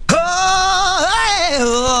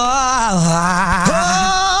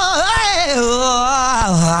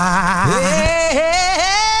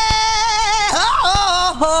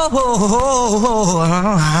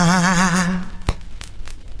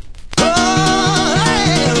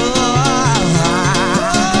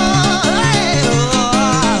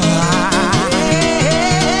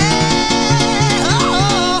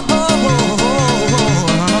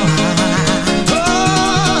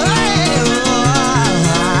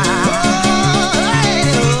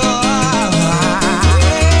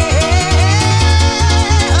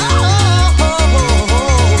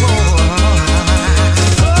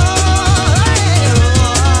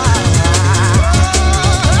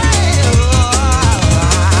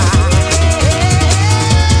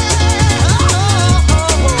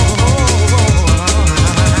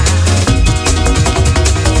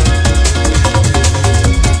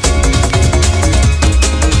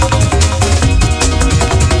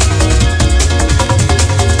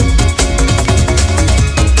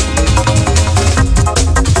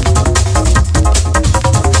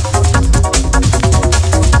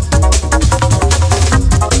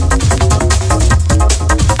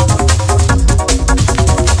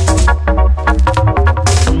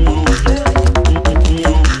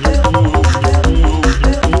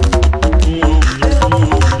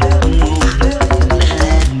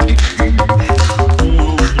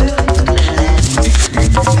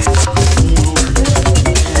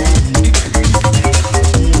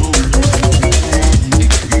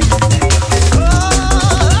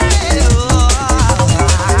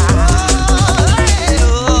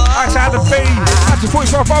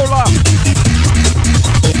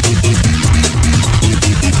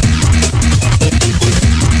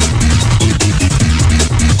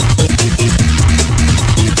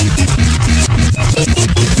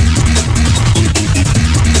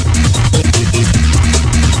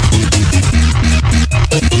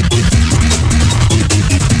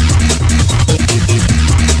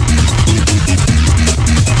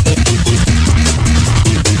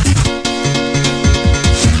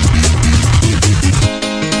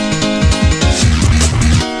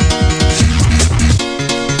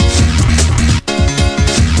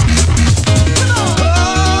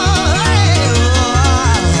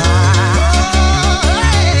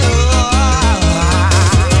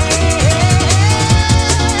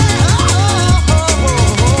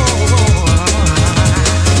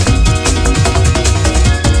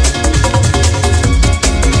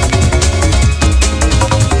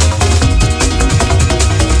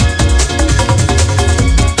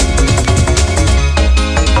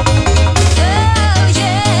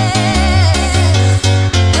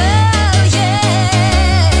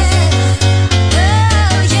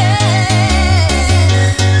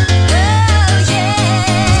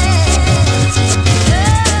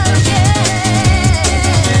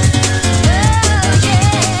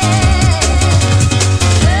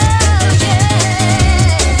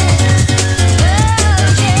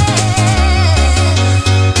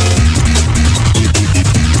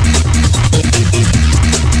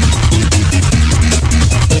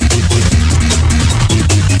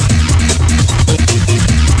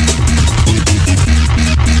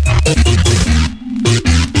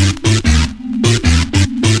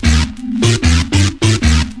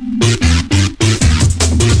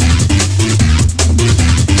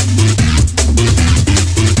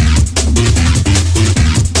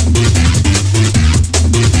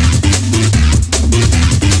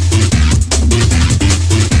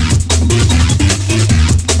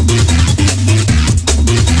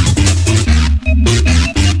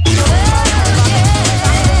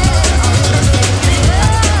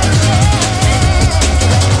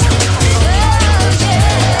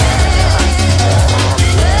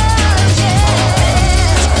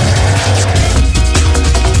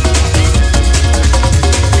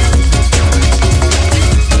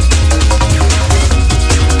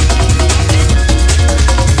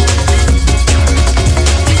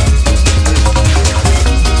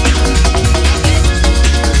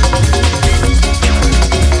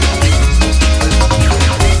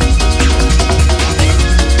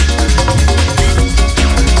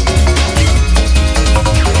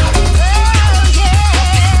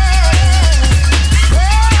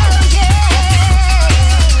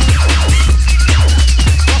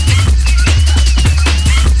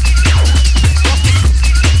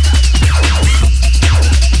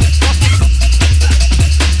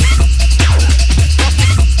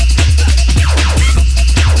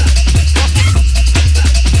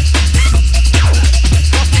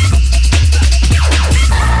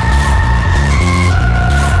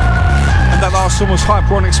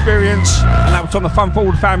 One Experience, and that was on the Fun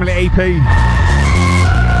Forward Family EP.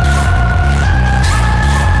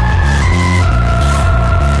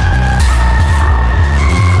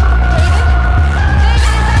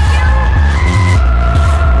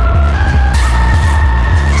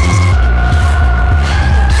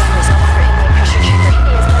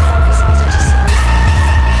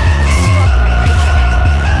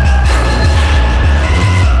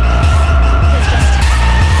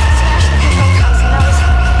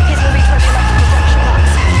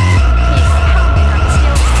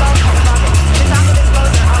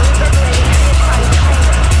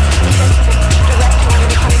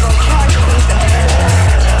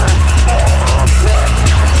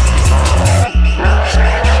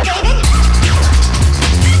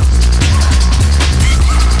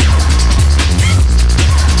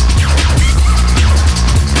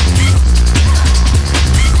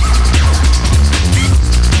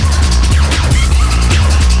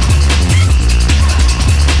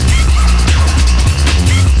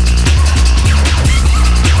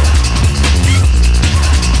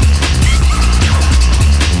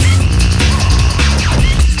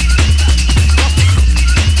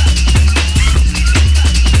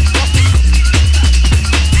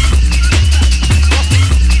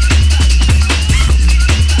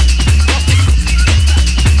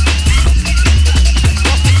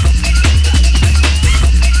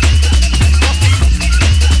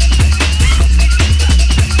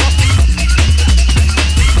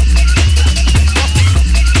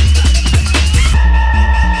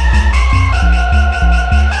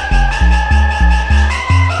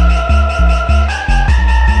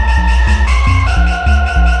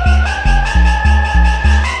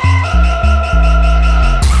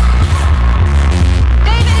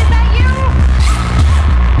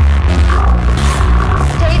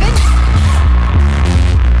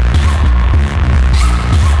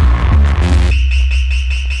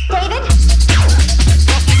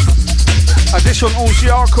 On Aussie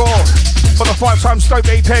Hardcore for the 5 times Stoke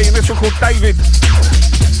EP, and this one called David.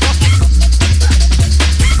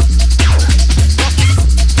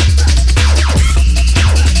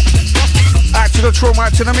 Out to the Trauma,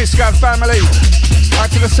 out to the Miscad family, out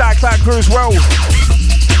to the SoundCloud crew as well.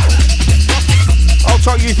 I'll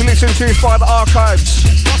tell you if you listen to this via the archives.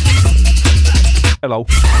 Hello.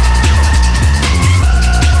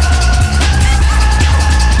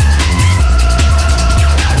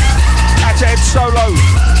 Ed Solo.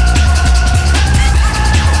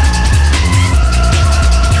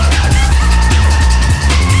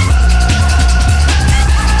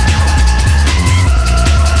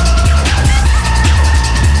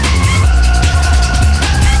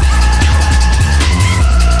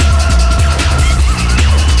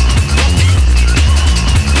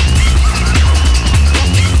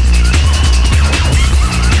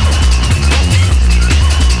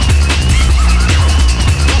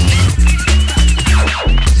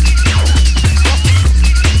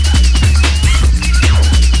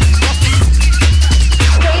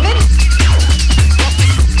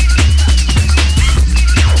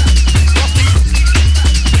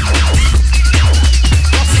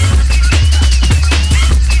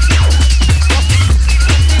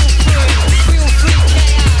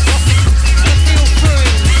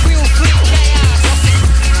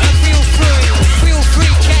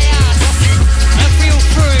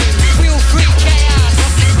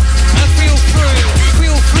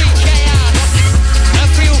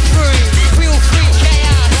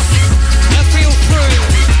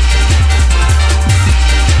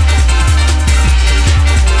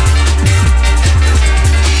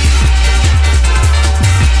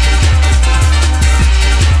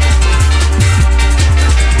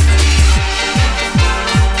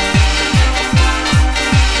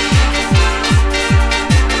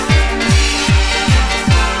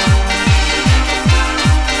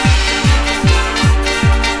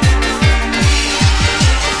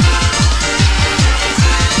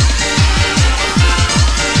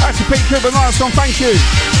 Nice one, thank you.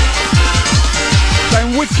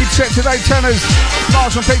 Playing wicked set today, tenors.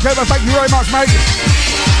 Nice one, Pete Cooper, thank you very much, mate.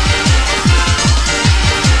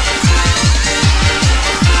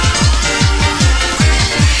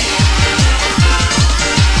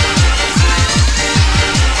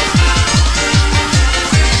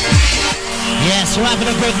 Yes, we're having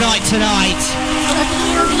a good night tonight.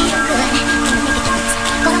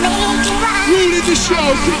 Really the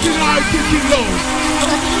show, kicking high, kicking low.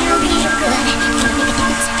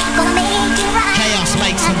 Chaos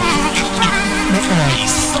makes some noise.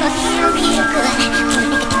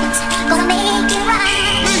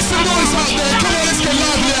 Make some noise out there. Come on, let's get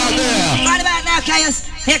lively out there. Right about now, Chaos.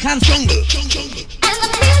 Here comes Jungle.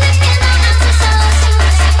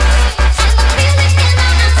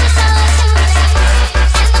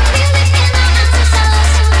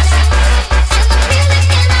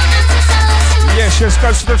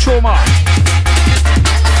 goes to the trauma.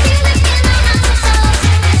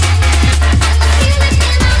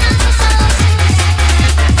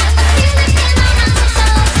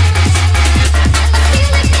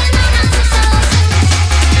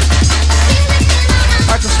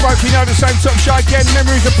 Out to Smokey, you know the same top shot again.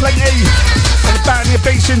 Memories of plenty. And the batting your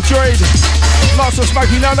beats enjoyed. Last one,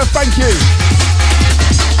 Smokey, no, thank you.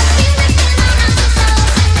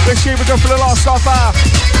 This year we go for the last half hour.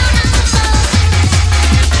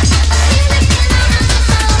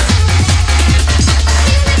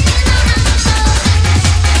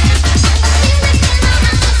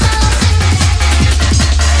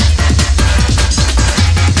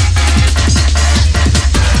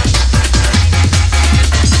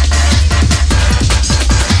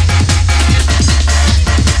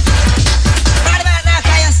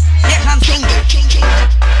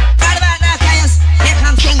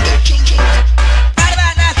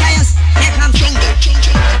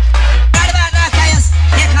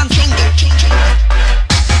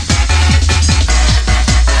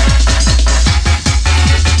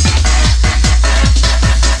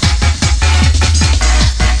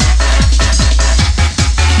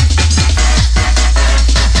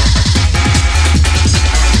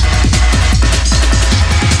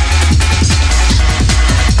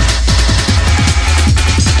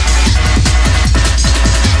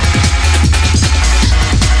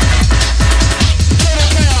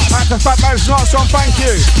 Nice one, thank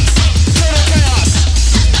you.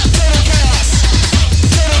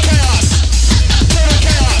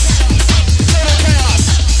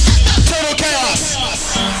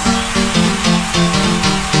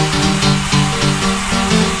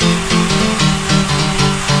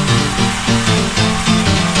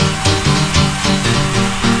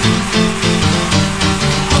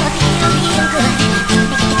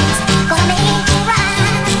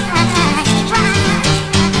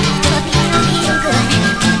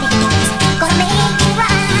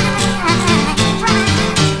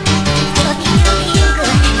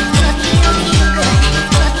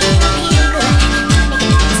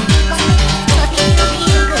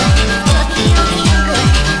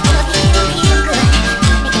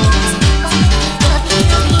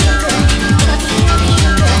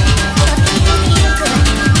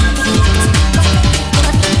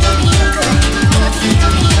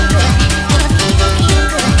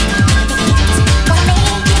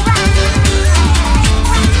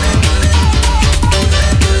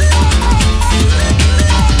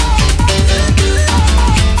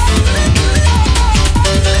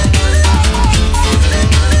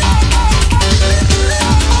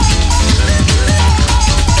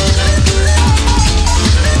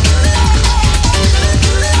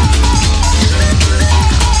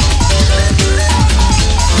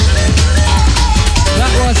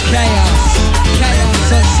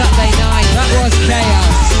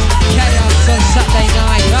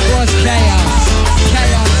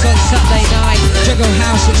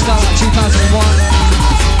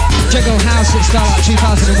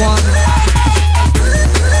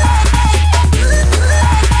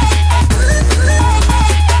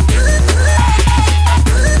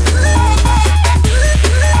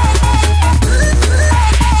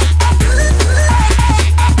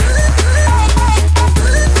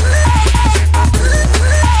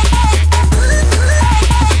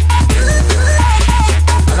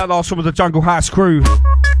 Some of the Jungle House crew,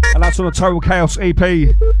 and that's on the Total Chaos EP,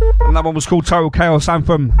 and that one was called Total Chaos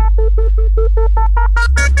Anthem.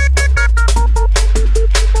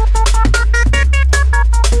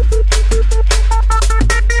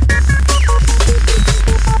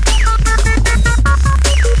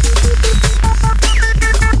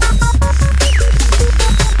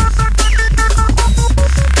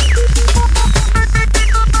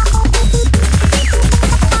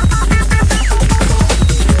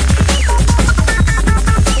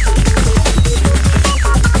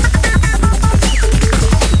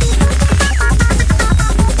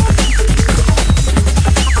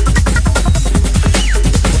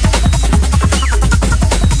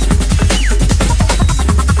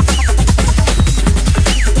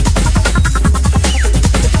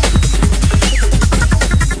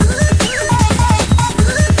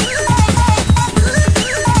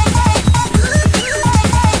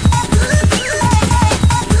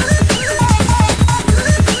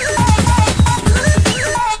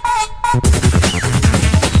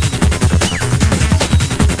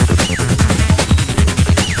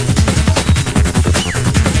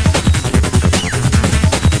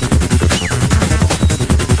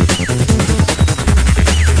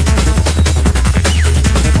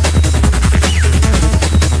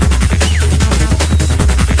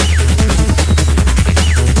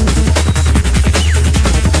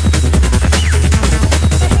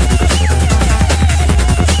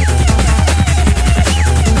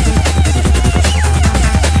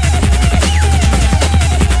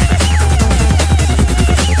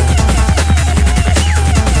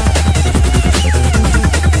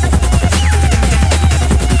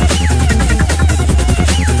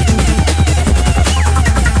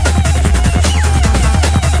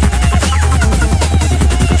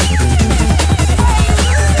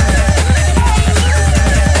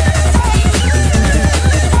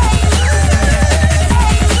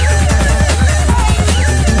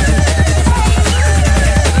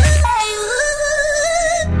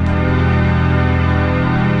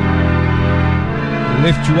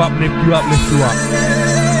 you up, lift you up, lift you up.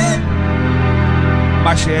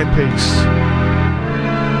 Mash your headpiece.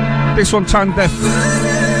 This one, Tone Deaf.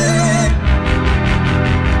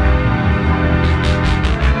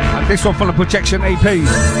 And this one from the Projection EP.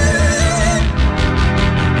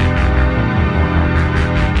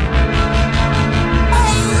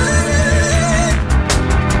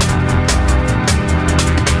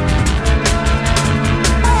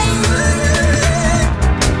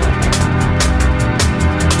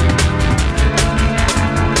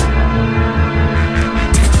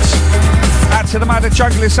 To the man, the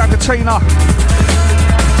junglist and the Tina.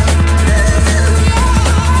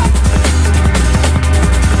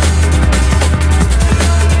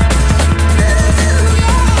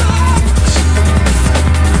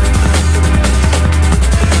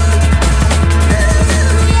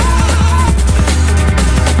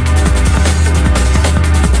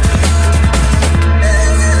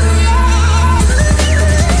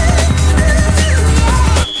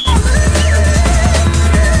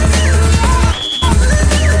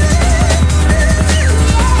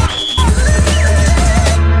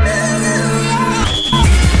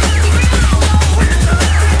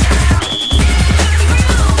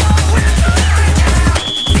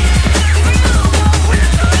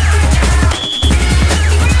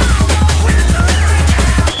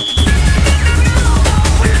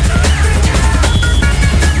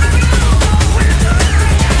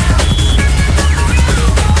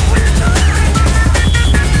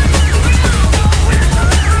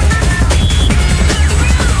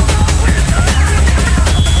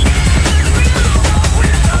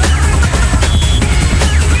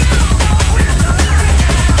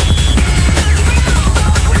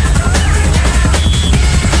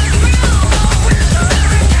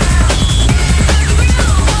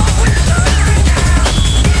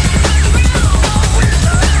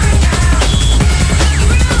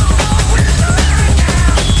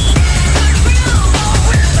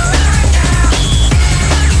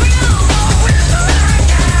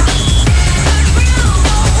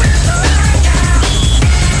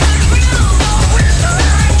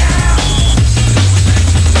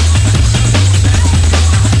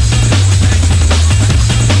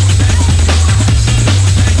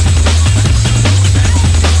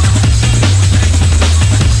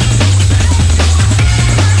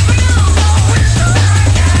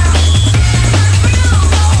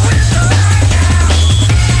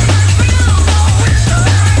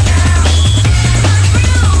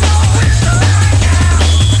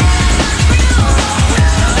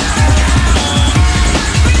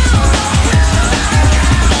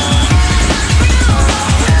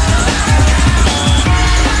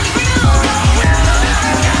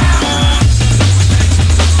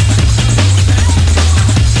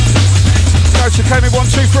 Came in 1,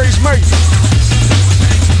 2, 3's mate.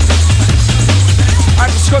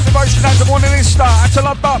 And Scott Devotion at the Morning Insta at to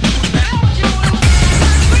London.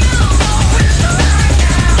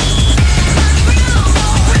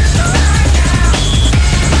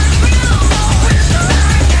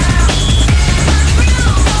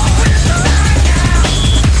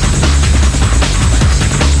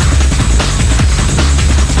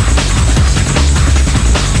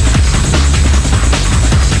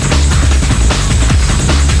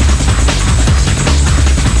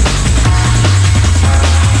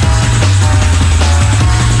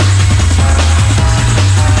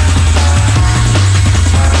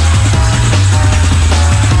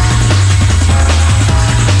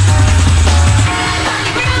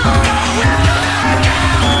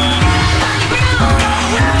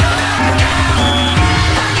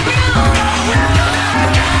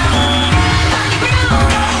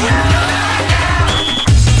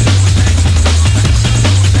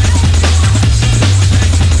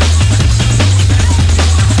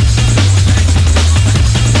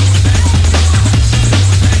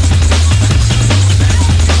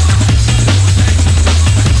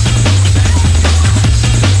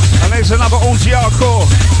 Another Orgy Hardcore.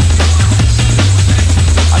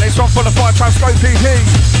 And this one for the 5-time Scope EP.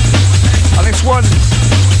 And this one,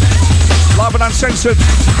 live and uncensored.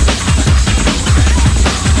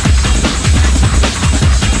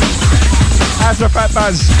 As a fat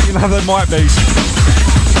buzz, you know there might be.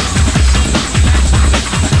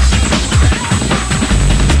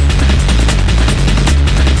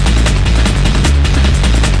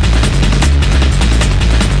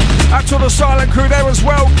 Out to the silent crew there as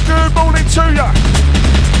well. Good morning to ya.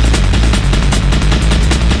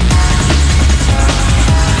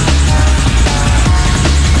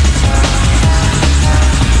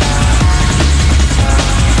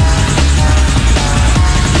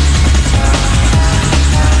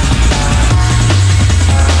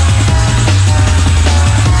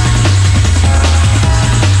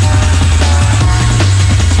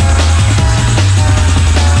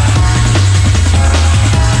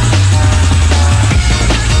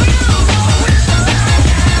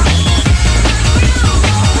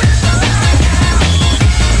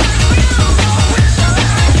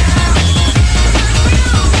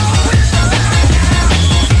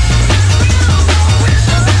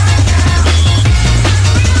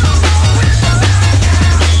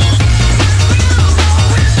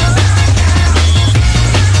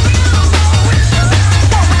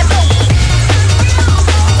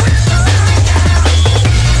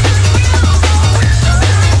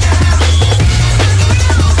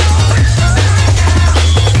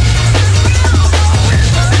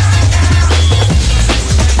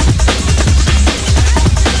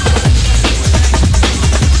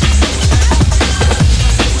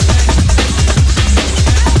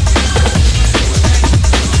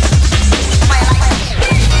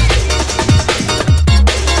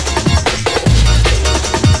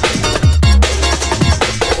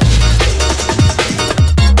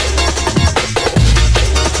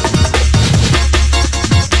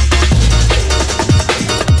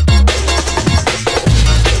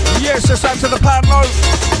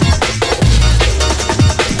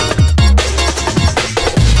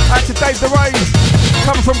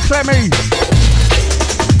 Lemmy.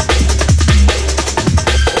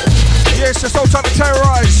 Yes, it's all time to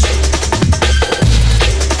terrorise.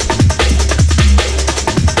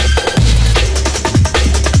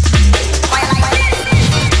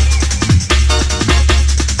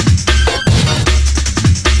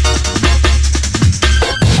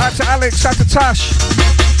 Out to Alex, out to Tash,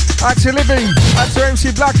 out to Libby, out to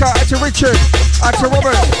MC Blacker, out to Richard, out to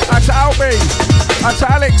Robert, out to Albie, out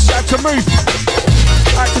to Alex, out to Moof,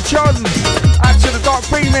 out to John, out to the Dark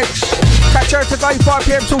Phoenix. Catch her today, 5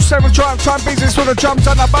 PM till 7 drive time business with the drums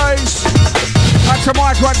and the bass. Out to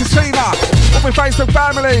Michael, out to Tina, all my Facebook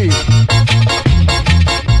family.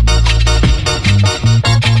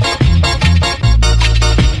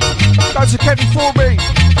 Go to Kenny Forby.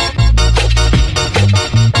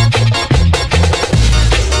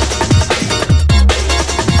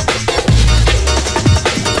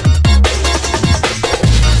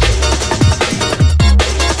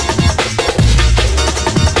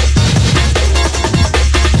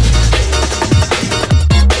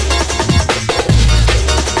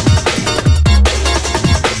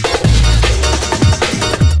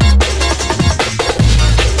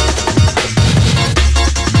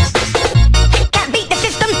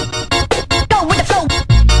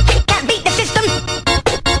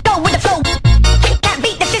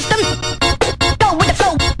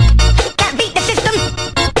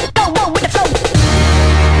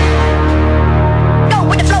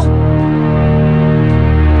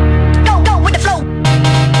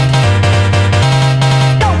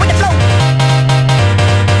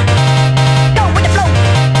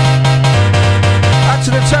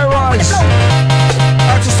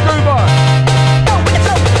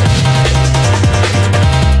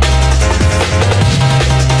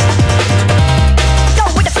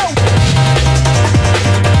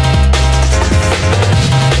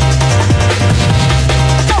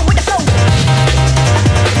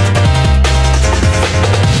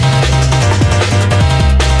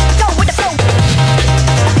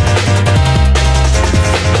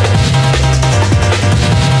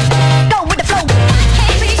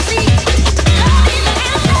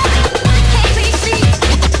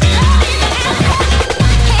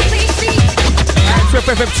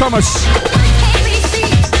 Thomas.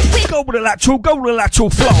 Go with the lateral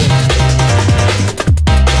flow.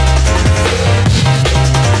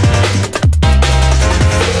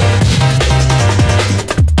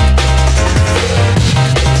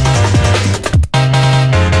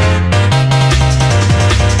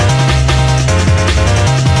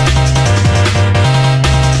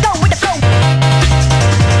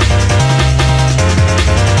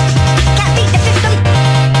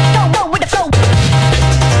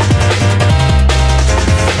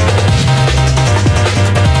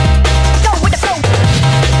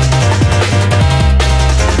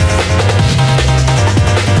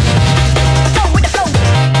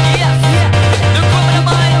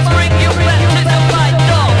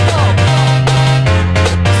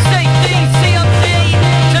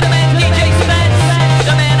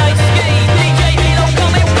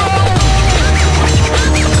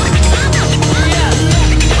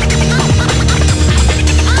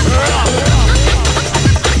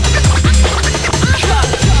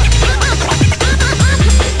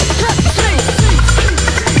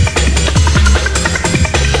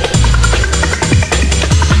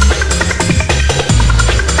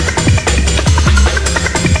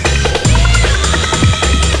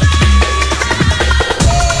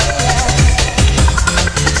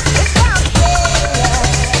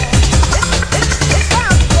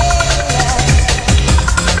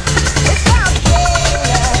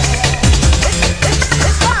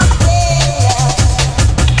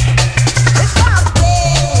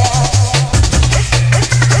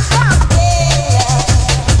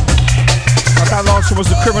 Was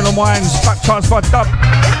the Criminal Minds baptised by dub.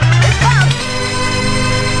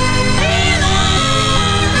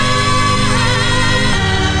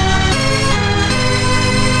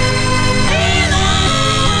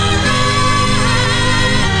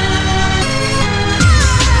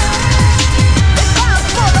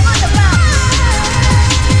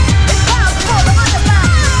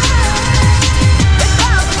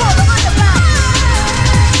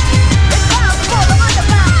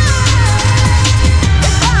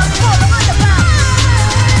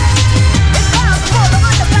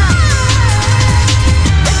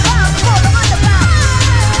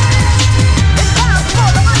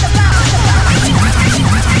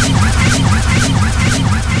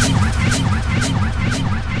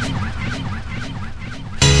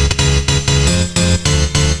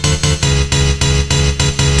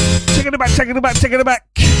 Taking it back.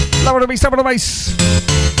 Lower the bass, lower the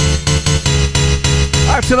bass.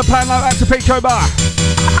 Out to the Panlo, out to Pete Cobar.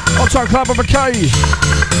 On to Club of a K.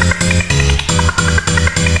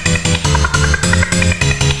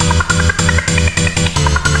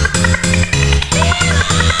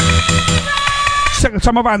 Second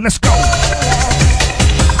time around, let's go.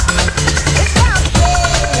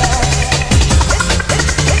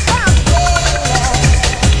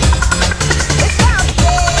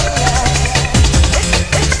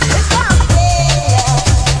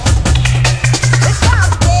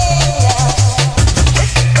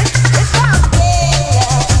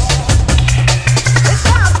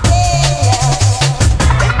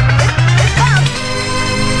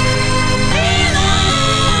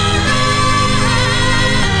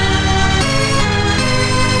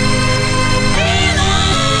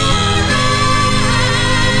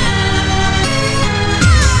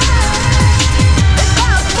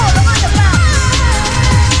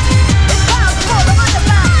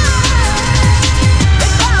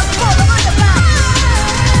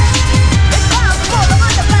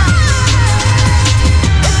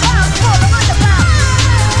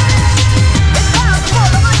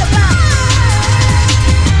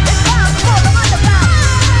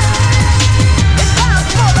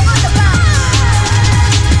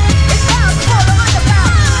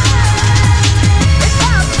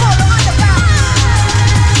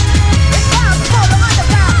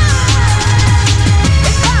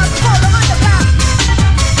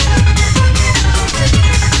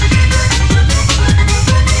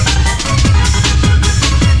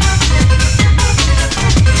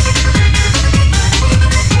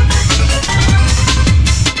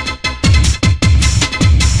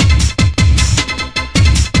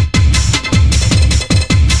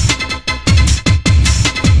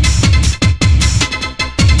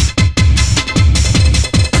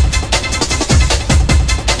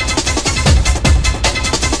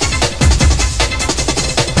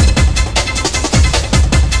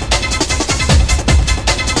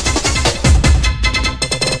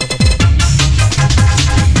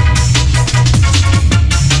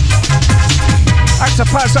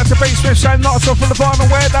 And not off for the final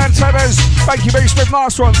wear down tenors. Thank you, B-Smith.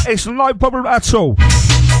 Nice one. It's no problem at all.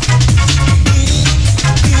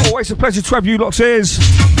 Always a pleasure to have you lots ears.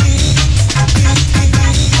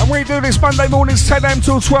 And we do this Monday mornings 10 a.m.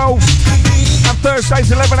 till 12, and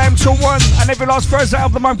Thursdays 11 a.m. till 1, and every last Thursday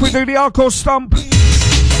of the month we do the Hardcore Stomp.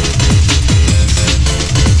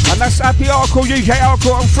 And that's Happy Hardcore, UK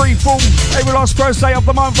Hardcore and Freeform. Every last Thursday of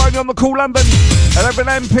the month, only on the Cool London. 11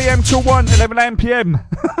 a.m. p.m. till 1, 11 a.m. p.m.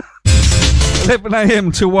 11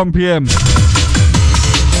 a.m. till 1 p.m.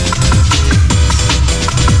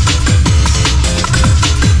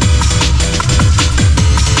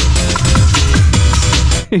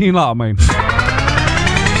 You know what I mean?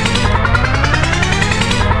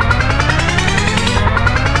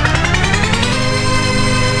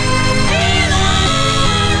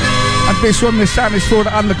 And this one, this sound is for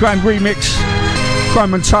the Underground remix.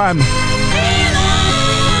 Crime and Time.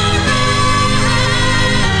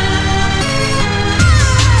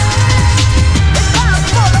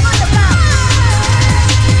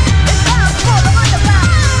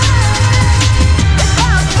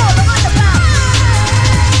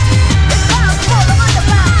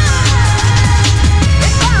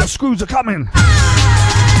 The screws are coming.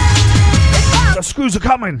 The screws are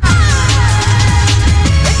coming.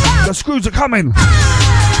 The screws are coming.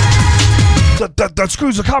 The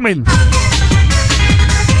screws are coming.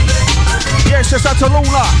 Yes, just that's a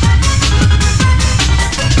Luna.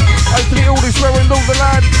 Hopefully all is well in all the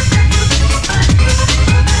land.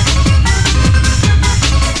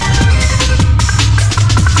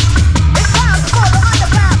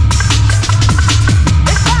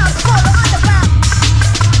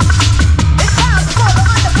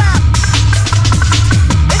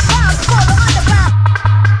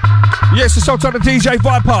 Yes, it's out on the DJ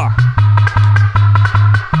Viper.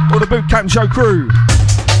 Or the Boot Camp Show crew.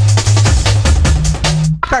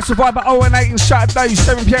 That's the Viper 018 Saturdays,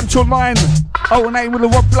 7 p.m. till 9. 018 with the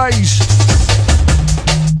Rob Blaze.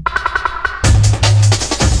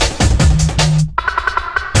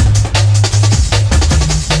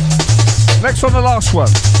 Next on the last one.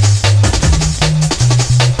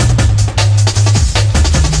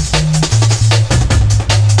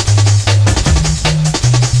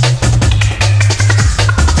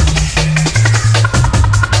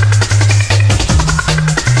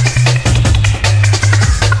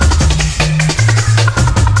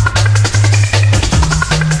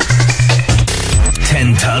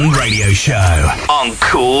 TenTun Radio Show on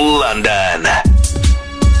Cool London.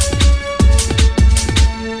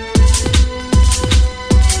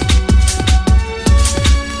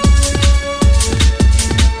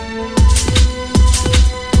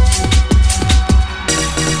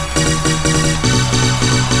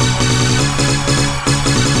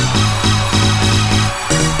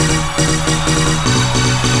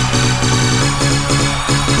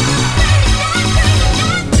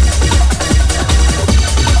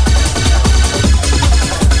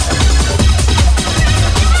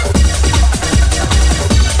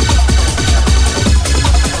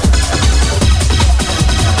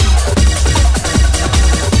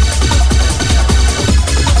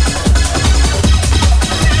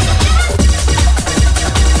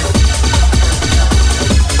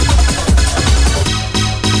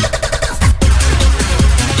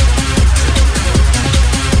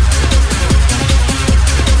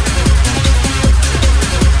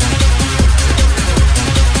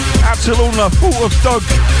 to Luna, full of dog.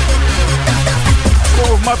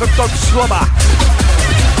 Full of mother dog slobber.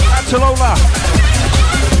 Out to Luna.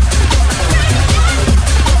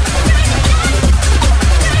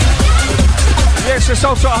 Yes, it's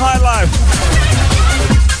also a high life.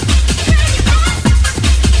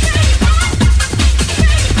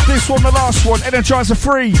 This one, the last one, Energizer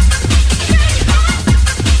 3.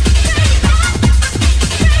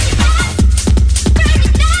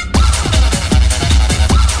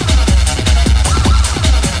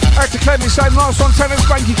 Back to Clemmy saying last one, tennis,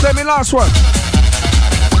 Spanky Clemmy, last one.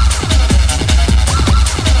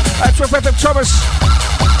 That's with FF Thomas.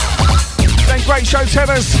 Then great show,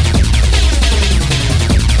 tennis.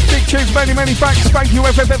 Big tunes, many, many thanks. Thank you,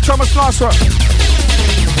 FF Thomas, last one.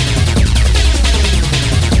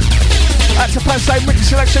 That's a Paz saying Ricky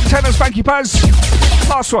Selection, tennis, thank you, Paz.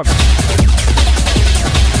 Last one.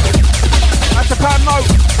 That's a Pan Note.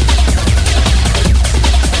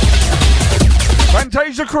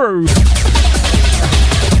 Fantasia Crew.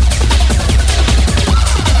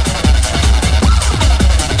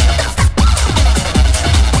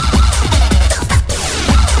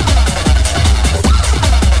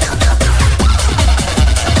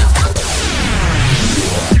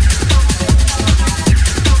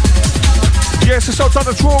 Yes, it's all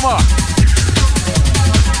the trauma.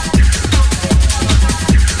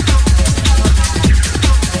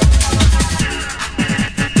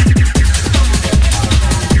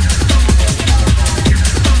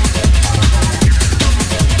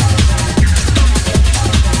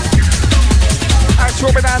 That's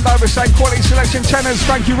Robin Andover saying quality selection tenors.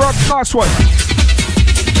 Thank you, Rob. Nice one.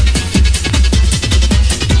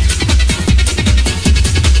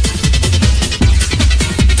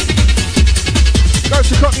 Goes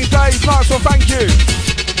to Cockney Dave, nice one, thank you.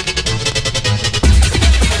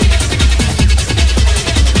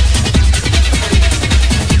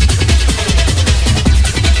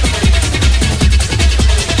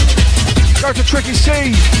 Go to Tricky C.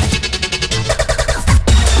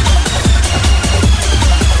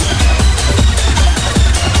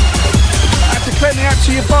 Out to Clenny, out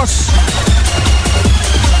to your boss.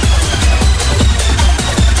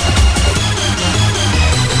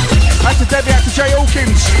 Out to Debbie, out to Jay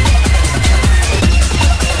Hawkins.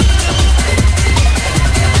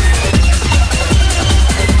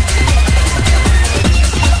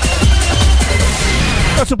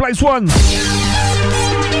 That's to Blaze One.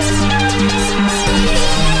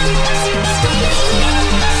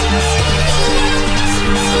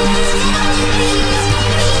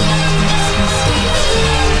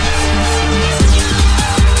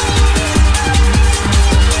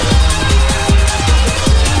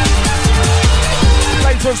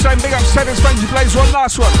 Saying big up Settings, thank you, Blaze One,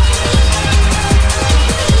 last one.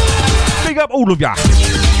 Big up all of ya.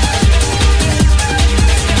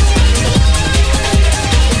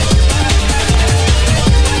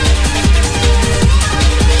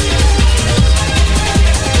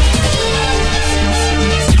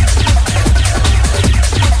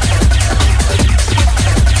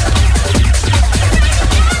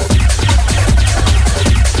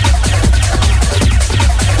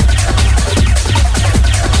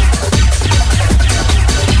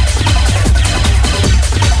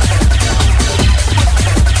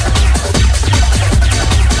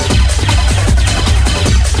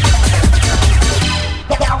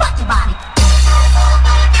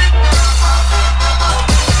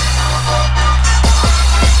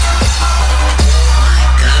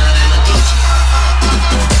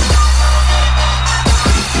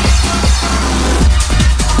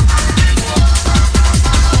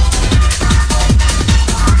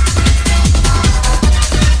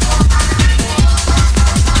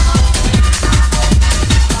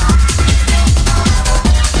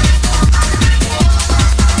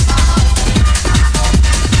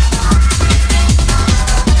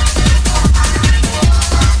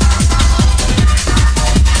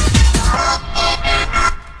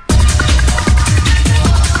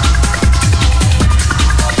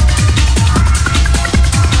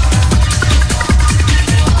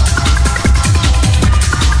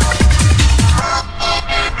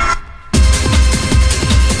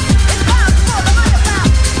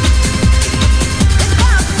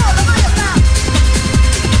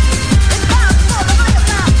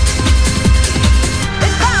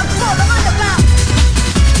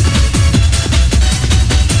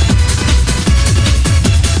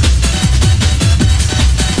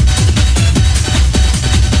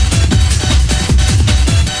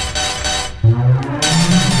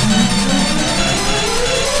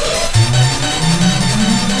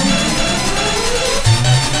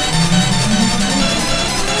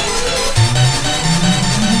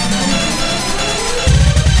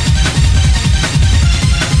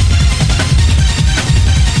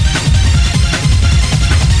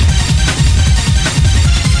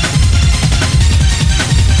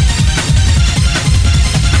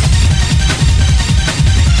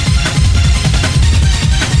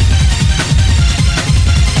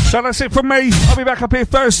 So that's it from me. I'll be back up here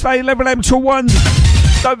Thursday, 11am till 1.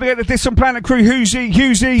 Don't forget the Distant Planet crew,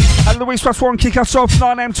 Husey, and Louise Plus One kick us off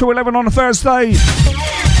 9am to 11 on a Thursday.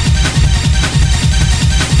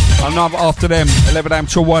 And I'm after them, 11am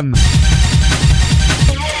till 1.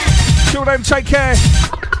 Till then, take care.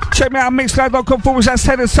 Check me out on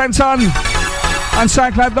mixcloud.com/10TenTun and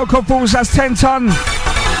soundcloud.com/10Ton.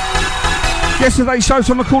 Yesterday's shows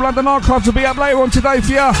on the Cool London Archives will be up later on today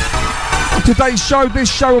for you. Today's show, this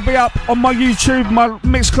show will be up on my YouTube, my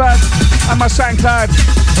Mixcloud and my SoundCloud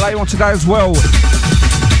later on today as well.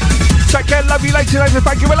 Take care, love you later,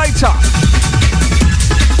 thank you for later.